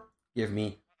receiver, give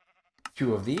me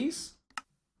 2 of these.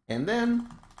 And then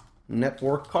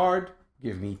network card,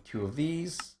 give me 2 of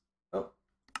these. Oh,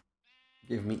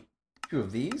 give me 2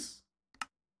 of these.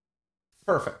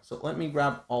 Perfect. So let me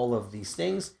grab all of these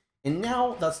things. And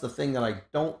now that's the thing that I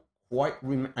don't quite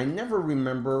remember. I never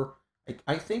remember.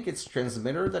 I think it's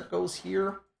transmitter that goes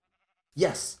here.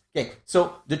 Yes. Okay.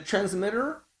 So the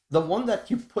transmitter, the one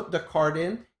that you put the card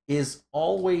in, is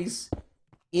always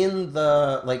in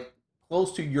the, like,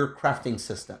 close to your crafting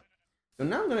system. So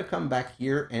now I'm going to come back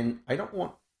here, and I don't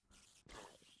want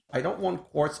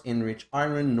quartz enriched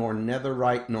iron, nor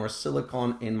netherite, nor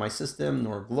silicon in my system,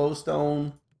 nor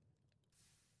glowstone.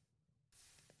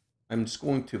 I'm just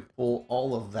going to pull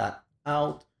all of that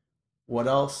out. What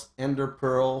else? Ender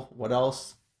pearl. What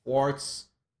else? Quartz.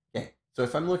 Okay, so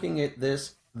if I'm looking at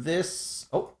this,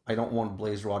 oh, I don't want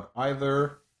blaze rod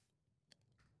either.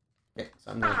 Okay,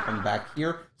 so I'm going to come back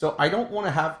here. So I don't want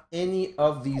to have any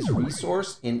of these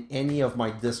resources in any of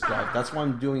my disk drive. That's why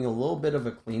I'm doing a little bit of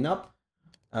a cleanup.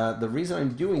 The reason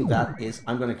I'm doing that is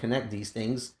I'm going to connect these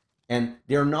things, and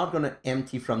they're not going to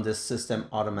empty from this system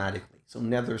automatically. So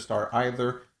nether star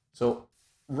either. So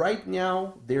right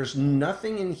now, there's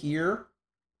nothing in here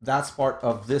that's part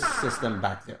of this system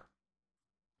back there.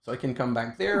 So I can come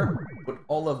back there, put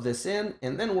all of this in,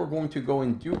 and then we're going to go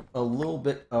and do a little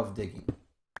bit of digging.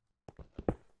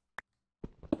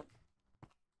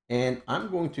 And I'm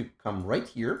going to come right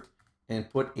here and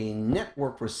put a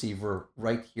network receiver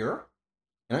right here.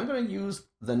 And I'm going to use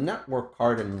the network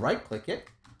card and right click it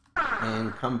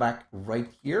and come back right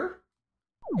here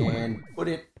and put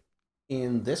it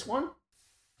in this one.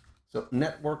 So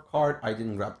network card, I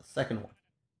didn't grab the second one.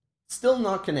 Still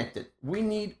not connected. We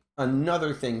need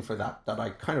another thing for that I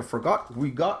kind of forgot.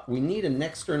 We need an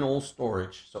external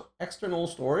storage. So external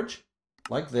storage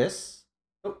like this.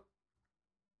 Oh,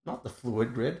 not the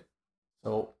fluid grid.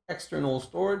 So external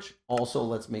storage. Also,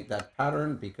 let's make that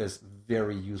pattern, because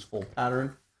very useful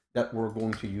pattern that we're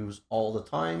going to use all the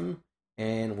time.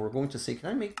 And we're going to say, can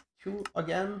I make 2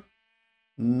 again?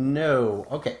 No.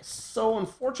 Okay, so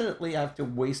unfortunately, I have to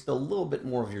waste a little bit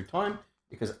more of your time,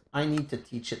 because I need to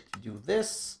teach it to do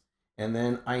this, and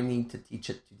then I need to teach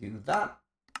it to do that.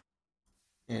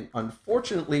 And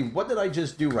unfortunately, what did I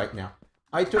just do right now?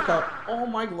 I took out all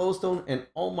my glowstone and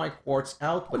all my quartz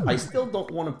out, but I still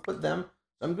don't want to put them.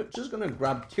 So I'm just going to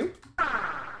grab 2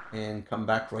 and come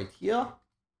back right here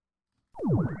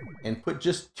and put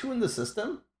just 2 in the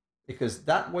system, because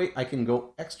that way I can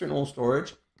go external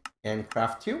storage and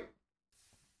craft 2.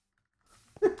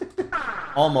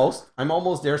 Almost. I'm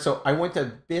almost there. So I went a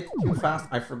bit too fast.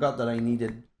 I forgot that I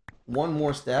needed one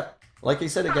more step. Like I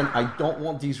said again, I don't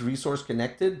want these resources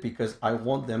connected, because I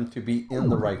want them to be in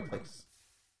the right place.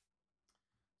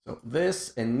 So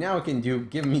this, and now I can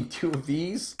give me 2 of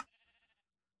these.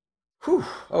 Whew,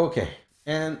 okay.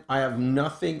 And I have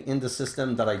nothing in the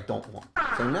system that I don't want.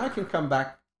 So now I can come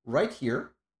back right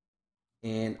here,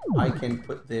 and I can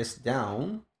put this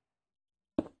down.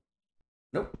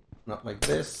 Nope, not like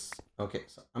this. Okay,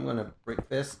 so I'm going to break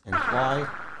this and fly,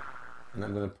 and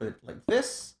I'm going to put it like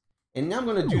this. And now I'm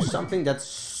going to do something that's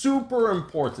super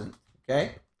important,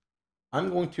 okay? I'm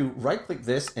going to right-click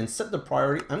this and set the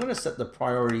priority. I'm going to set the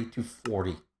priority to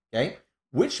 40, okay?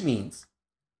 Which means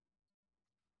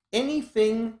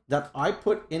anything that I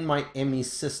put in my ME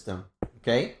system,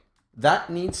 okay, that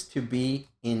needs to be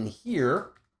in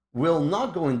here, will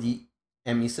not go in the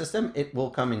ME system. It will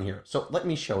come in here. So let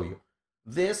me show you.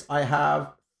 This, I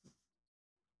have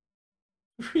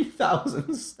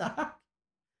 3,000 stack.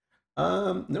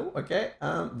 No, okay.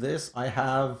 This I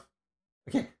have,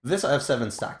 okay, this I have 7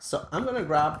 stacks. So I'm going to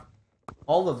grab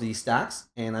all of these stacks,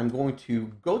 and I'm going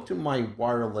to go to my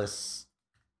wireless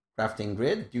crafting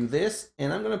grid, do this,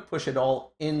 and I'm going to push it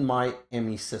all in my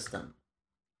ME system.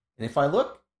 And if I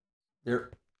look,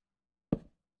 there,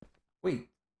 wait,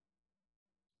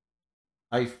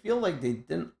 I feel like they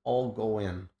didn't all go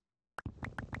in.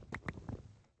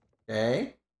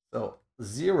 Okay, so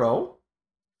 0,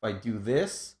 if I do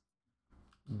this,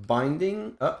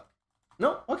 binding up,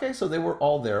 no, okay, so they were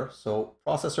all there. So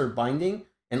processor binding,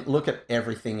 and look at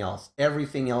everything else.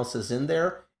 Everything else is in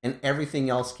there, and everything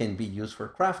else can be used for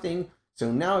crafting.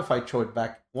 So now if I throw it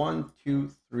back, 1,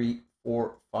 2, 3,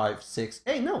 4, 5, 6,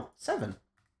 hey, no, 7.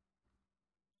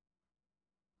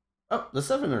 Oh, the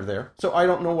 7 are there. So I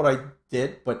don't know what I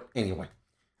did, but anyway.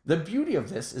 The beauty of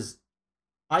this is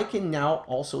I can now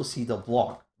also see the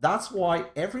block. That's why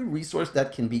every resource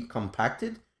that can be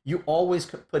compacted, you always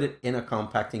put it in a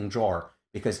compacting jar.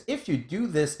 Because if you do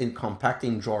this in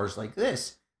compacting jars like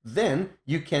this, then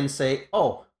you can say,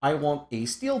 oh, I want a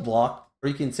steel block, or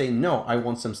you can say, no, I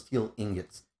want some steel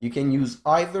ingots. You can use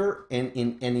either and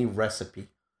in any recipe.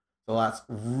 So that's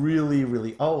really,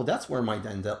 really, oh, that's where my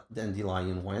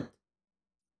dandelion went.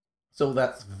 So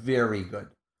that's very good.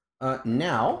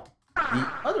 Now, the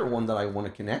other one that I want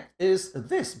to connect is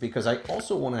this, because I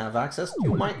also want to have access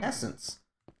to my essence.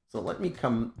 So let me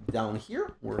come down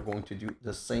here. We're going to do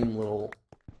the same little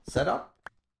setup.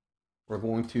 We're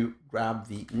going to grab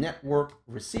the network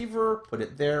receiver, put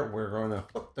it there. We're going to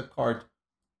hook the card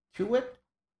to it.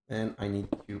 And I need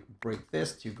to break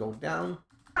this to go down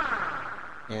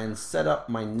and set up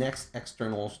my next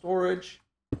external storage.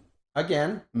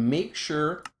 Again, make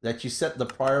sure that you set the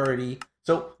priority.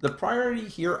 So the priority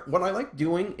here, what I like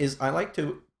doing is I like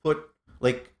to put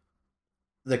like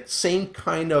the same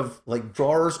kind of like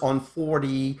drawers on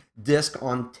 40, disk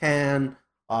on 10.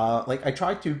 Like I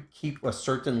try to keep a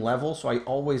certain level so I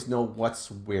always know what's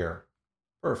where.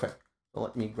 Perfect. So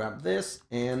let me grab this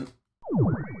and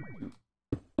do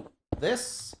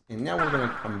this. And now we're going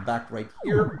to come back right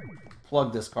here,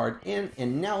 plug this card in.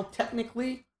 And now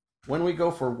technically, when we go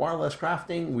for wireless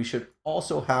crafting, we should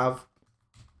also have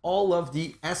all of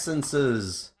the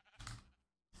essences.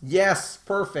 Yes,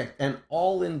 perfect. And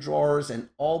all in drawers and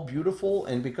all beautiful.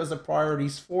 And because the priority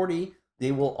is 40,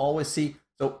 they will always see.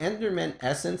 So Enderman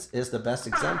Essence is the best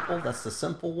example. That's the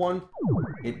simple one.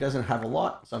 It doesn't have a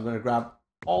lot, so I'm going to grab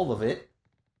all of it.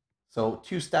 So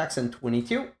 2 stacks and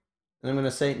 22. And I'm going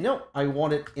to say, no, I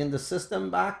want it in the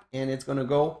system back. And it's going to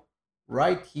go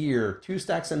right here, 2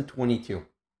 stacks and 22.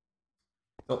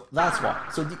 So that's why.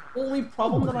 So the only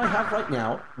problem that I have right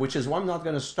now, which is why I'm not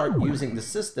going to start using the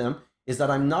system, is that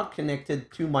I'm not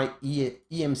connected to my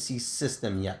EMC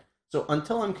system yet. So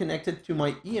until I'm connected to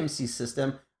my EMC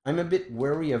system, I'm a bit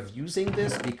wary of using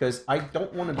this because I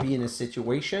don't want to be in a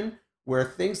situation where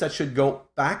things that should go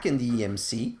back in the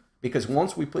EMC, because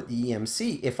once we put the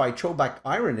EMC, if I throw back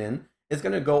iron in, it's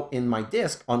going to go in my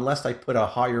disk unless I put a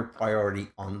higher priority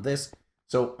on this.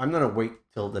 So I'm going to wait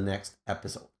till the next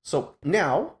episode. So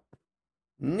now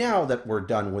that we're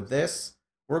done with this,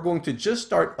 we're going to just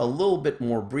start a little bit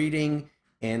more breeding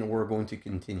and we're going to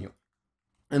continue.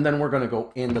 And then we're going to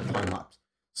go in the time lapse.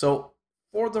 So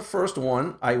for the first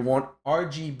one, I want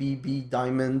RGB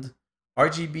diamond,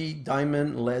 RGB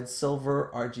diamond, lead, silver,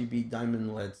 RGB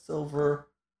diamond, lead, silver,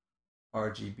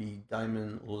 RGB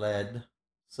diamond, lead,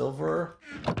 silver.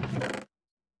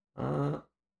 No,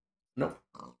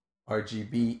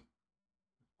 RGB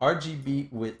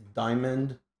with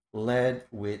diamond, lead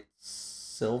with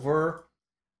silver.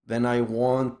 Then I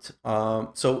want,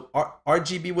 so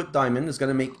RGB with diamond is going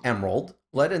to make emerald.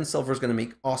 Lead and silver is going to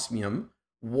make osmium.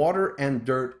 Water and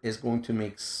dirt is going to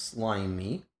make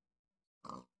slimy.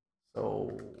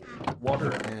 So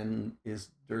water and is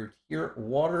dirt here.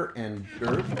 Water and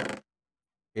dirt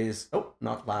is, oh,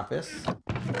 not lapis.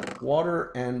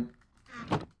 Water and,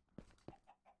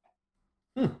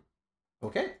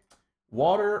 okay.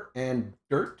 Water and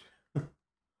dirt.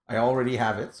 I already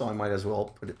have it, so I might as well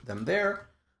put them there.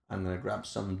 I'm going to grab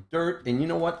some dirt. And you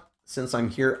know what? Since I'm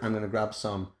here, I'm going to grab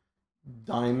some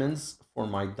diamonds for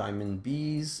my diamond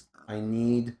bees. I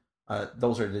need,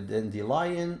 those are the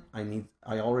dandelion.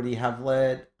 I already have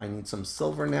lead. I need some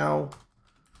silver now.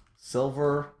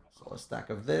 Silver, so a stack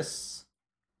of this.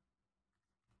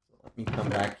 So let me come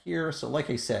back here. So like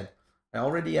I said, I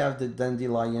already have the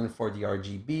dandelion for the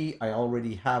RGB. I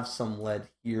already have some lead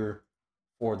here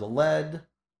for the lead.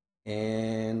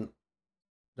 And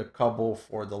the cobble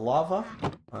for the lava.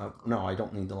 No, I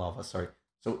don't need the lava, sorry.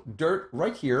 So dirt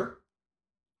right here.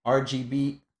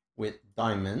 RGB with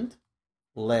diamond,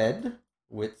 lead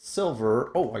with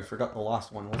silver. Oh, I forgot the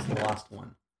last one. What's the last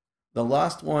one? The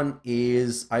last one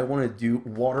is I want to do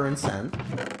water and sand.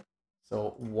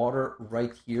 So water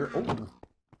right here. Oh,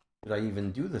 did I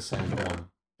even do the sand one?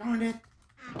 Darn it.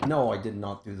 No, I did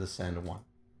not do the sand one.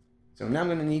 So now I'm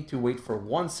going to need to wait for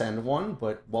one sand one,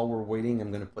 but while we're waiting, I'm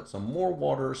going to put some more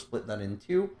water, split that in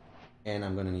 2, and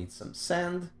I'm going to need some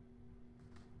sand.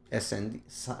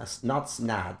 SND, not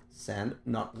snad, sand,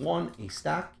 not one, a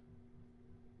stack.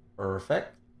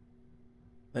 Perfect.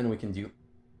 Then we can do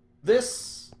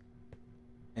this.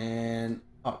 And,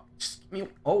 oh, just give me,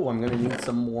 oh, I'm going to need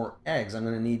some more eggs. I'm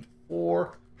going to need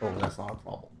 4. Oh, that's not a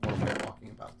problem. What am I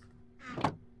talking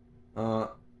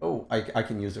about? Oh, I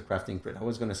can use a crafting grid. I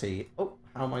was going to say, oh,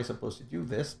 how am I supposed to do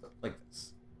this? But like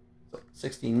this. So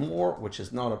 16 more, which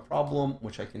is not a problem,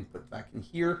 which I can put back in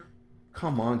here.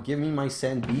 Come on, give me my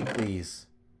sand bee, please.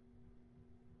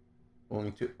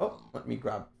 Going to, oh, let me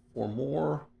grab 4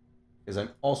 more. Because I'm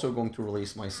also going to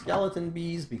release my skeleton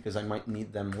bees because I might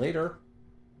need them later.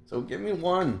 So give me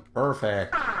 1.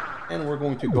 Perfect. And we're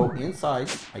going to go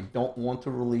inside. I don't want to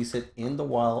release it in the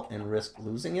wild and risk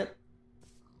losing it.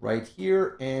 Right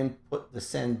here, and put the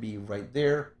sand bee right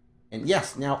there. And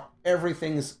yes, now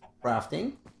everything's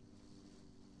crafting.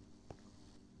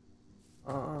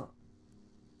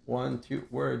 1, 2,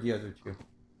 where are the other two?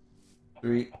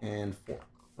 3 and 4.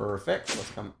 Perfect.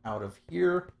 Let's come out of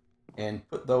here and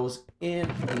put those in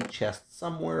a chest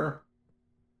somewhere,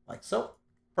 like so.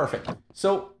 Perfect.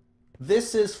 So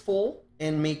this is full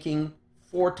and making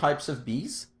 4 types of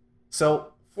bees.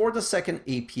 So for the second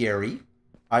apiary,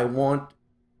 I want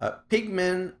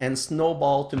Pigman and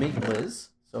Snowball to make Blizz.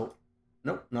 So,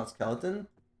 nope, not Skeleton.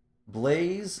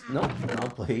 Blaze, nope,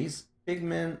 not Blaze.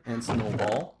 Pigman and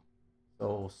Snowball.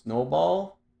 So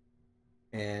Snowball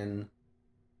and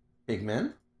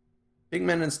Pigman.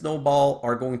 Pigman and Snowball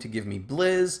are going to give me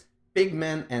Blizz.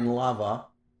 Pigman and Lava.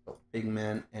 So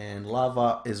Pigman and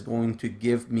Lava is going to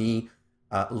give me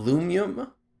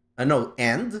Lumium.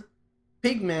 And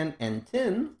Pigman and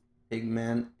Tin.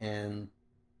 Pigman and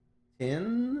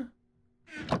Tin.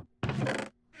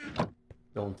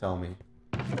 Don't tell me.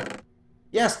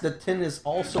 Yes, the tin is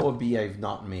also a bee I've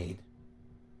not made.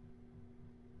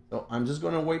 So I'm just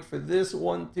going to wait for this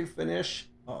one to finish.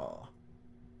 Oh,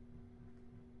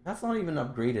 that's not even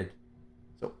upgraded.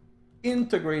 So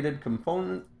integrated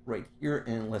component right here.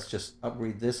 And let's just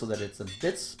upgrade this so that it's a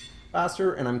bit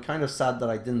faster. And I'm kind of sad that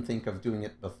I didn't think of doing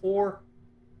it before.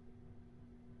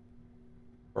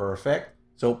 Perfect.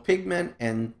 So Pigman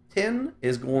and Tin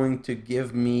is going to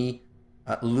give me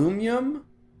Lumium.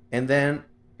 And then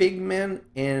Pigman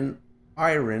and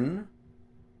Iron.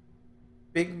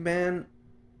 Pigman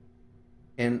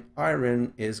and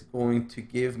Iron is going to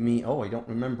give me... Oh, I don't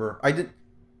remember. I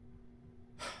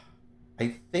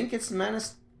think it's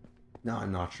Manus... No,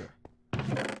 I'm not sure.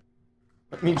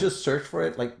 Let me just search for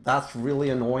it. Like, that's really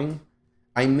annoying.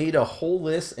 I made a whole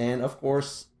list, and of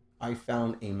course, I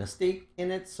found a mistake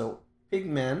in it. So,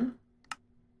 Pigman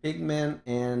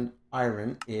and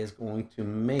Iron is going to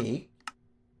make...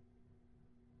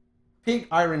 Pig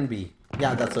Iron Bee.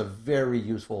 Yeah, that's a very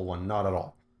useful one. Not at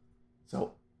all.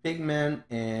 So, Pigman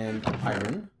and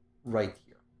Iron right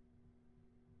here.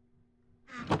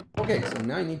 Okay, so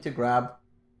now I need to grab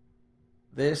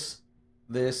this,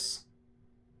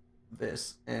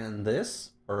 and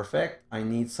this. Perfect. I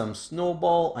need some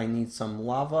Snowball. I need some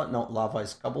Lava. No, Lava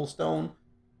is Cobblestone.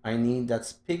 I need,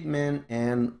 that's Pigman,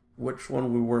 and which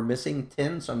one we were missing?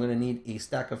 Tin. So I'm going to need a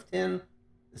stack of tin.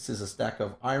 This is a stack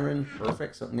of iron.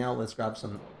 Perfect. So now let's grab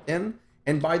some tin.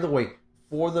 And by the way,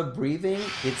 for the breathing,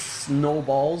 it's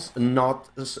snowballs, not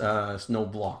snow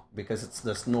block, because it's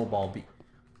the snowball bee.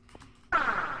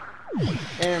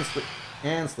 And sleep.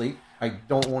 And sleep. I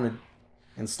don't want to...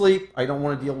 And sleep. I don't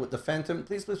want to deal with the phantom.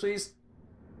 Please, please, please.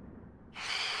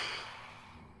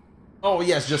 Oh,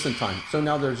 yes, just in time. So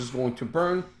now they're just going to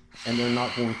burn, and they're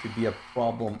not going to be a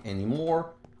problem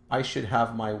anymore. I should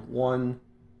have my one...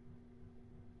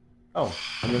 Oh,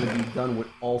 I'm going to be done with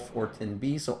all 4 tin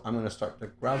bees, so I'm going to start the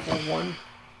gravel one.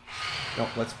 No,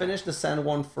 let's finish the sand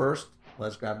one first.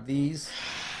 Let's grab these.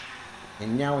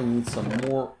 And now I need some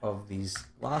more of these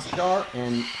glass jar,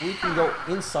 and we can go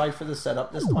inside for the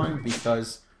setup this time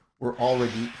because we're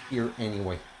already here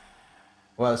anyway.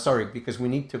 Well, sorry, because we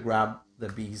need to grab the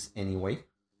bees anyway.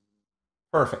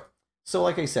 Perfect. So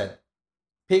like I said,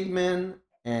 Pigman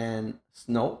and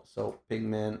Snow. So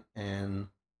Pigman and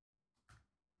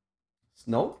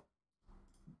Snow.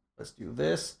 Let's do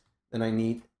this. Then I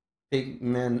need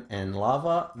Pigman and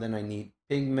Lava. Then I need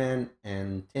Pigman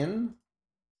and Tin.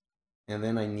 And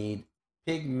then I need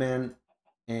Pigman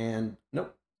and...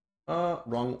 Nope.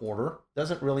 Wrong order.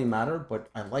 Doesn't really matter, but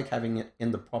I like having it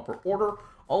in the proper order.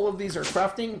 All of these are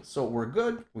crafting, so we're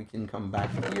good. We can come back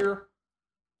here.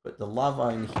 Put the lava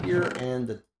in here and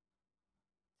the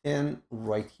tin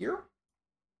right here.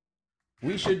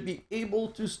 We should be able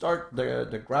to start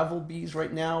the gravel bees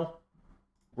right now.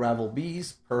 Gravel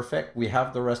bees, perfect. We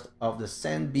have the rest of the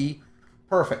sand bee.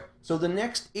 Perfect. So the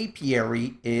next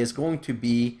apiary is going to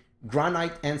be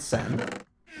granite and sand.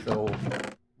 So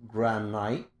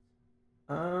granite.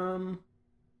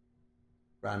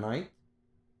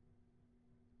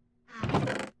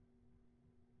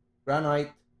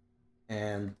 Granite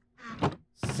and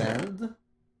sand.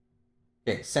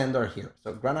 Okay, sand are here.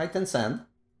 So granite and sand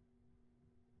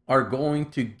are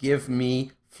going to give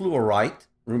me fluorite.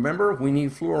 Remember, we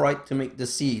need fluorite to make the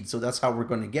seed, so that's how we're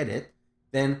going to get it.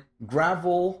 Then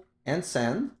gravel and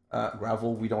sand.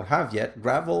 Gravel we don't have yet.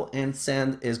 Gravel and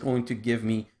sand is going to give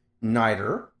me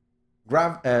niter.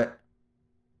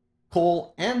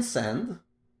 Coal and sand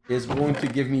is going to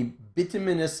give me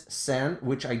bituminous sand,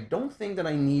 which I don't think that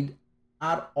I need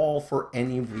at all for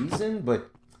any reason, but,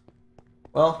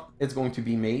 well, it's going to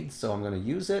be made, so I'm going to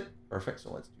use it. Perfect,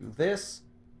 so let's do this.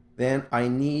 Then I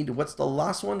need, what's the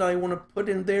last one that I want to put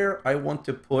in there? I want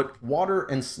to put water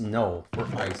and snow for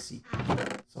icy.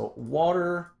 So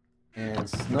water and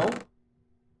snow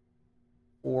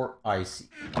or icy.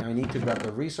 Now I need to grab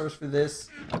the resource for this.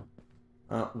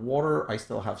 Water, I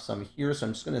still have some here, so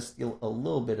I'm just going to steal a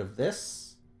little bit of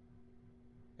this.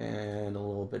 And a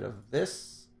little bit of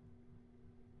this.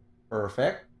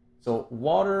 Perfect. So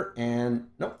water and...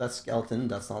 Nope, that's skeleton.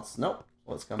 That's not snow.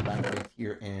 So let's come back right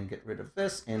here and get rid of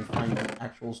this and find the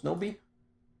actual Snowbee.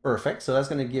 Perfect. So that's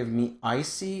going to give me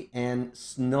icy and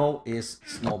snow is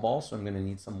snowball. So I'm going to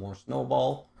need some more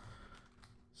snowball.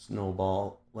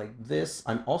 Snowball like this.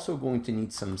 I'm also going to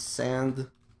need some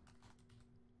sand.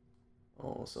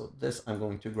 Oh, so this I'm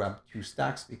going to grab 2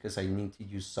 stacks because I need to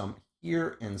use some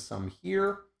here and some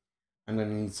here. I'm going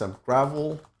to need some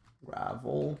gravel.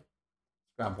 Gravel.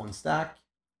 Grab 1 stack.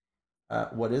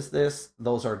 What is this?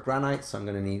 Those are granite, so I'm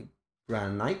going to need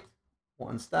granite.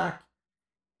 1 stack.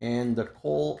 And the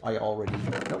coal I already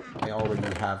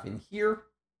have in here.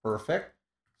 Perfect.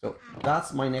 So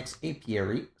that's my next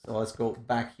apiary. So let's go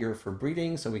back here for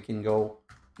breeding so we can go...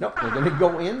 No, we're going to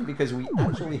go in because we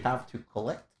actually have to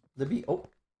collect the bee. Oh.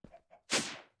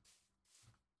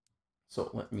 So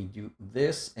let me do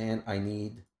this, and I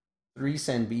need 3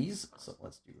 sand bees. So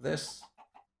let's do this.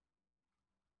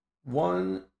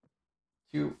 1,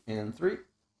 2, and 3.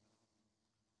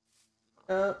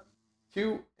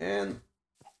 2 and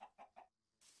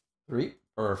 3.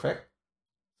 Perfect.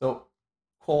 So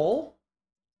coal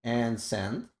and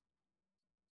sand.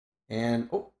 And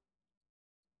oh,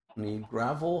 I need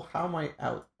gravel. How am I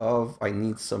out of? I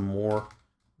need some more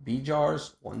bee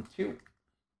jars. 1, 2.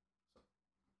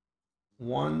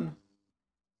 1,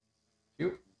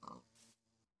 2.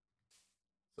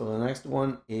 So the next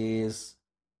one is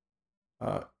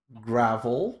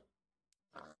gravel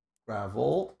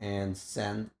and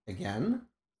sand again,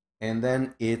 and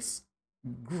then it's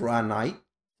granite.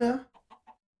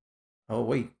 Oh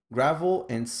wait, gravel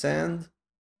and sand.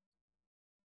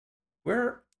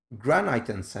 Where? Granite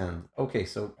and sand. Okay,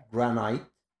 so granite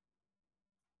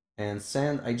and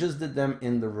sand. I just did them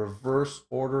in the reverse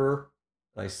order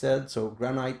that I said. So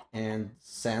granite and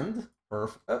sand.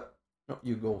 Perfect. Oh, no,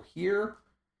 you go here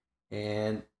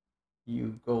and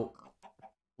you go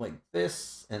like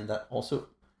this, and that also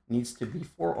needs to be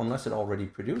 4 unless it already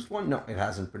produced one. No, it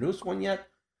hasn't produced one yet.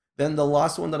 Then the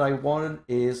last one that I wanted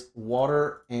is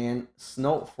water and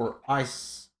snow for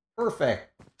ice.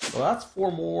 Perfect. So that's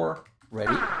 4 more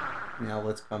ready. Now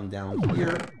let's come down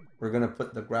here. We're going to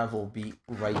put the gravel bee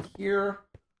right here.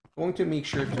 Going to make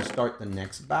sure to start the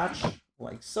next batch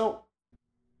like so.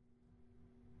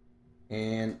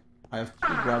 And I have 2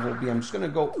 gravel bee. I'm just going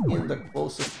to go in the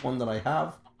closest one that I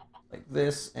have. Like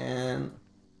this, and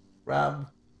grab.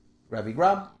 Put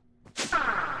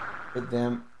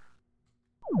them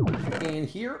in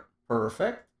here.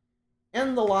 Perfect.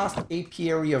 And the last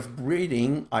apiary of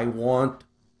breeding, I want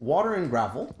water and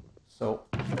gravel. So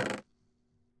gravel.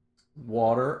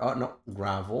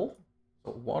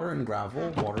 So water and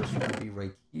gravel. Water's going to be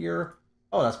right here.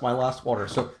 Oh, that's my last water.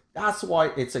 So that's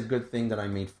why it's a good thing that I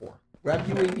made 4. Grab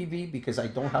you ABB because I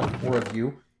don't have 4 of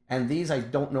you. And these I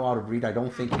don't know how to breed. I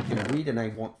don't think you can breed, and I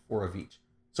want 4 of each.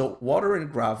 So water and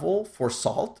gravel for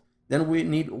salt. Then we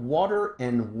need water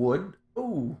and wood.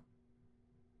 Ooh.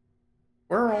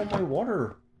 Where are all my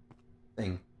water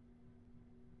thing?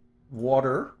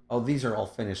 Water. Oh, these are all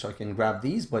finished, so I can grab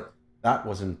these, but that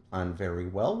wasn't planned very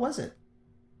well, was it?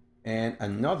 And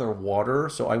another water.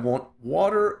 So I want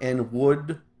water and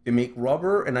wood to make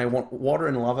rubber, and I want water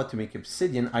and lava to make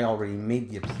obsidian. I already made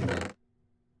the obsidian.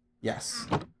 Yes.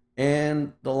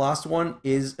 And the last one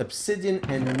is obsidian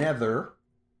and nether.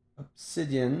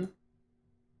 Obsidian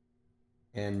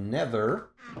and nether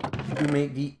to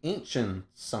make the ancient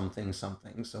something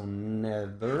something. So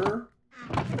nether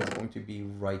is going to be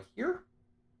right here.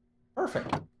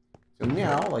 Perfect. So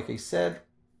now, like I said,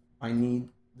 I need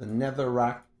the nether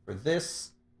rack for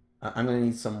this. I'm going to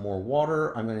need some more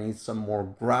water. I'm going to need some more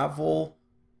gravel.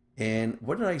 And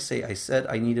what did I say? I said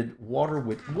I needed water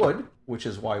with wood, which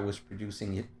is why I was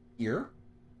producing it here.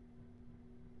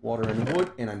 Water and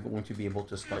wood, and I'm going to be able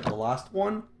to start the last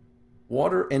one.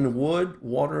 Water and wood,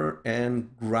 water and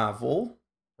gravel.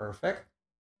 Perfect.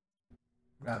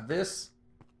 Grab this.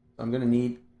 So I'm going to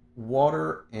need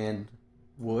water and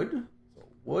wood. So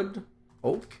wood,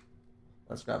 oak.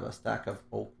 Let's grab a stack of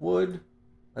oak wood.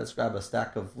 Let's grab a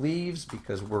stack of leaves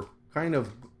because we're kind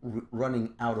of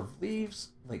running out of leaves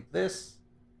like this.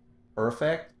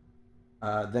 Perfect.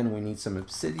 Then we need some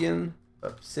obsidian.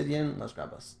 Let's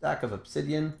grab a stack of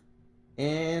obsidian,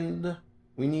 and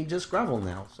we need just gravel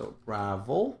now. So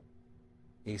gravel,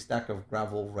 a stack of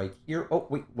gravel right here. Oh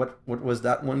wait, what was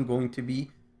that one going to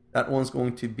be? That one's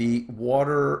going to be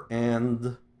water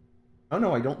and... Oh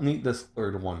no, I don't need this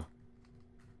third one.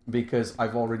 because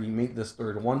I've already made this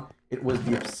third one. It was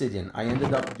the obsidian. I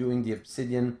ended up doing the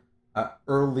obsidian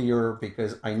earlier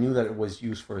because I knew that it was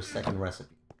used for a second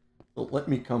recipe. So let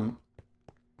me come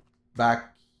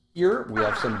back here. We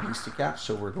have some beastie caps,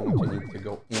 so we're going to need to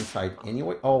go inside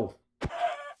anyway. Oh,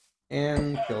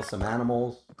 and kill some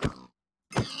animals.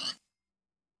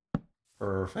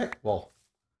 Perfect. Well,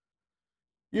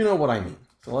 you know what I mean.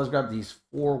 So let's grab these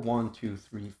 4, 1, 2,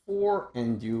 3, 4,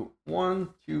 and do 1,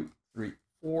 2, 3,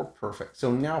 4. Perfect.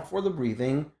 So now for the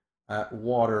breathing,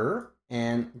 water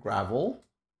and gravel,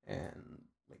 and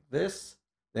like this.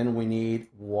 Then we need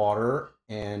water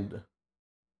and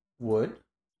wood.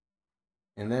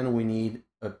 And then we need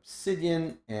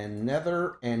obsidian and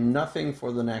nether, and nothing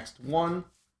for the next one.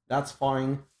 That's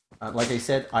fine. Like I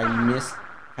said, I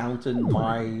miscounted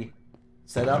my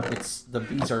setup. The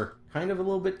bees are kind of a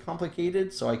little bit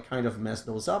complicated, so I kind of messed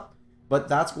those up. But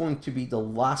that's going to be the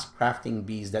last crafting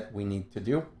bees that we need to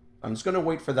do. I'm just going to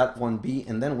wait for that one bee,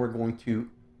 and then we're going to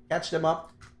catch them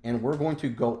up, and we're going to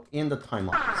go in the time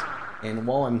lapse. And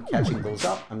while I'm catching those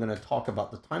up, I'm going to talk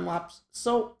about the time lapse.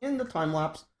 So in the time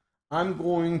lapse, I'm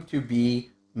going to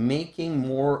be making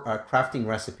more crafting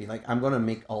recipe. Like, I'm going to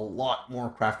make a lot more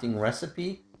crafting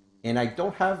recipe, and I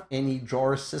don't have any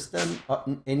jar system,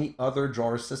 any other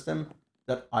jar system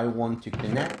that I want to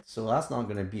connect. So that's not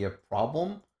going to be a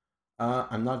problem.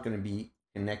 I'm not going to be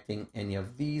connecting any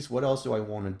of these. What else do I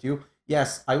want to do?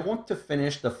 Yes, I want to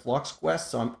finish the flux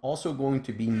quest, so I'm also going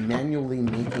to be manually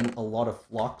making a lot of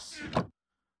flux.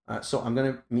 So I'm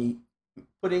going to be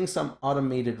putting some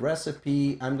automated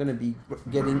recipe. I'm going to be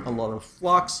getting a lot of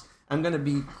flux. I'm going to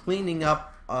be cleaning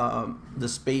up the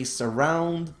space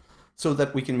around so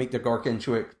that we can make the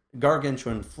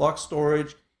gargantuan flux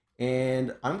storage.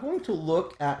 And I'm going to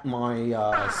look at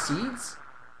my seeds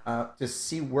to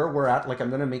see where we're at. Like, I'm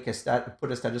going to make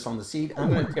put a status on the seed.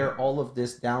 I'm going to tear all of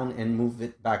this down and move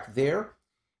it back there.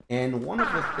 And one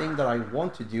of the things that I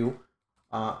want to do,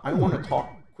 I want to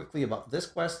talk quickly about this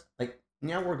quest. Like,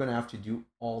 now we're going to have to do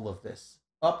all of this.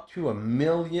 Up to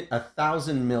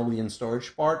 1,000 million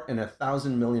storage part and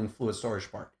 1,000 million fluid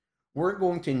storage part. We're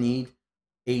going to need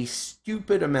a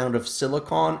stupid amount of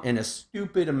silicon and a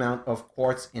stupid amount of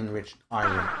quartz enriched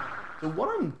iron. So what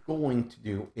I'm going to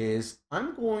do is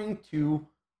I'm going to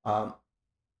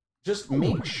just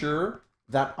make sure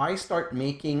that I start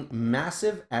making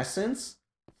massive essence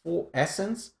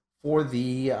for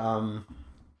the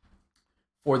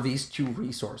for these two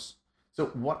resources. So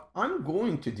what I'm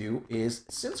going to do is,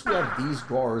 since we have these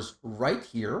drawers right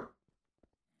here,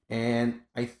 and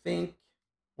I think,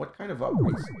 what kind of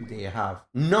upgrades do they have?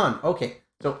 None. Okay.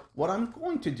 So what I'm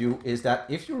going to do is that,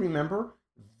 if you remember,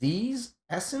 these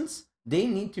essence, they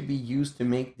need to be used to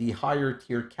make the higher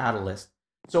tier catalyst.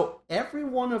 So every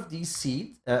one of these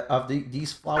seeds,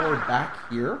 these flower back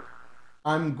here,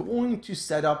 I'm going to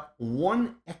set up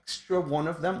one extra one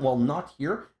of them. Well, not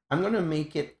here. I'm going to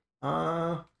make it,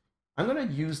 I'm going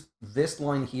to use this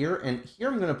line here, and here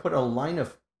I'm going to put a line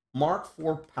of Mark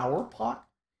IV power pot.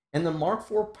 And the Mark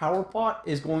IV power pot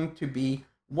is going to be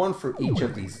one for each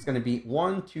of these. It's going to be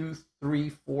 1, 2, 3,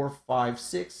 4, 5,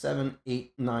 6, 7,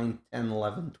 8, 9, 10,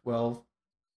 11, 12,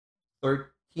 13.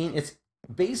 It's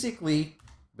basically,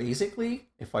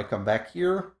 if I come back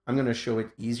here, I'm going to show it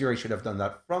easier. I should have done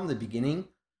that from the beginning.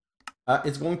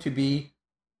 It's going to be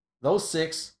those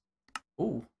 6,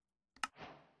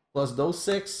 plus those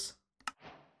 6,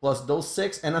 plus those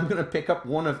 6, and I'm going to pick up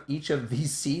one of each of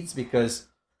these seeds because,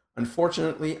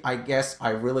 unfortunately, I guess I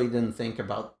really didn't think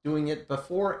about doing it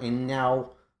before, and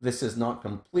now this is not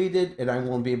completed, and I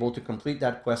won't be able to complete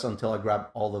that quest until I grab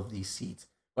all of these seeds.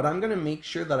 But I'm going to make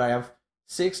sure that I have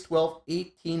 6, 12,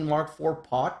 18 Mark IV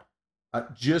pot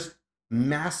just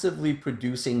massively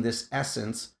producing this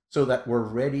essence so that we're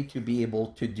ready to be able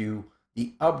to do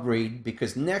the upgrade,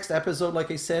 because next episode,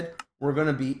 like I said, we're going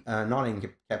to be not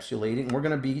encapsulating, we're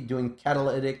going to be doing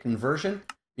catalytic conversion,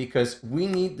 because we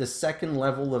need the second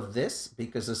level of this,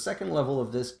 because the second level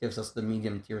of this gives us the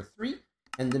medium tier 3,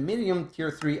 and the medium tier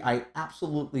 3 I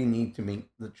absolutely need to make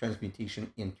the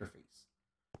transmutation interface.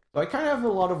 So I kind of have a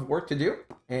lot of work to do,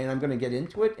 and I'm going to get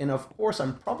into it, and of course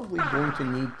I'm probably going to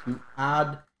need to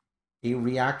add a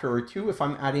reactor or two if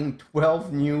I'm adding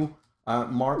 12 new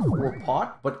Mark IV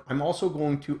pot, but I'm also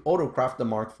going to auto-craft the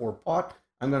Mark IV pot.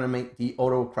 I'm going to make the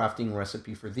auto-crafting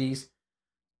recipe for these.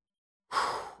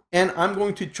 And I'm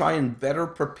going to try and better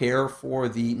prepare for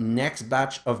the next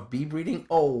batch of bee breeding.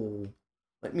 Oh,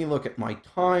 let me look at my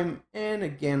time. And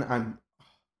again,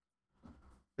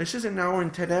 this is an hour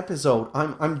and 10 episode.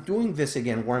 I'm doing this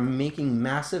again where I'm making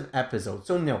massive episodes.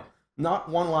 So no, not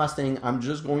one last thing. I'm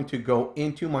just going to go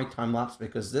into my time lapse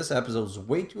because this episode is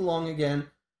way too long again.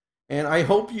 And I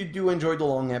hope you do enjoy the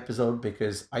long episode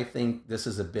because I think this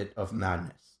is a bit of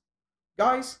madness.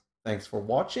 Guys, thanks for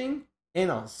watching, and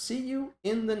I'll see you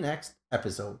in the next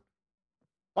episode.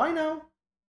 Bye now!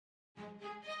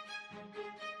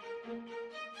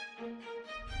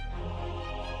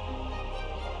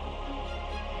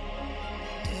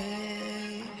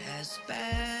 Day has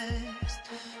passed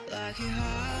like a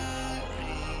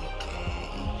hurricane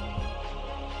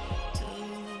to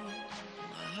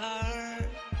my heart,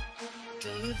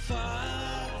 till it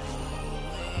far away.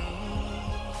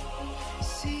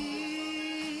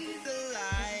 See the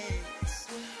lights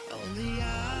on the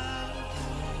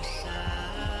other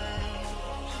side.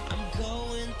 I'm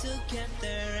going to get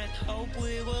there and hope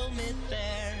we will meet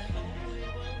there.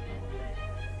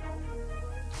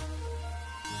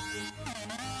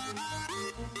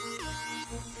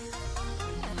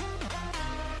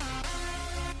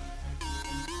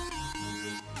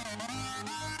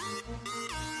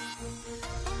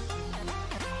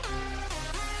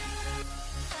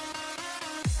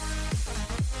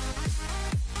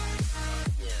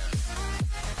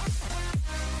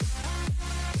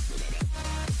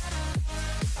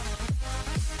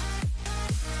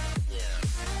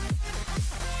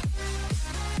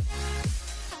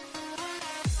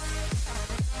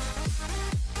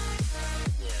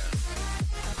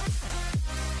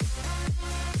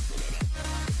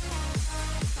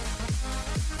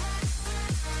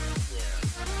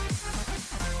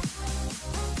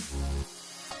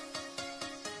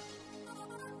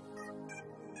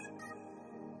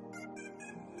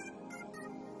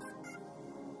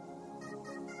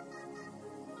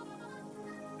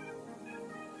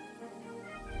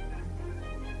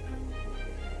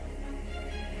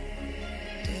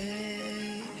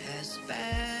 Day has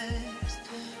passed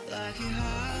like a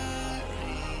hurricane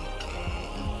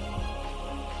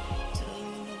to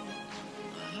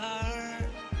my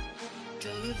heart,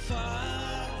 till it falls.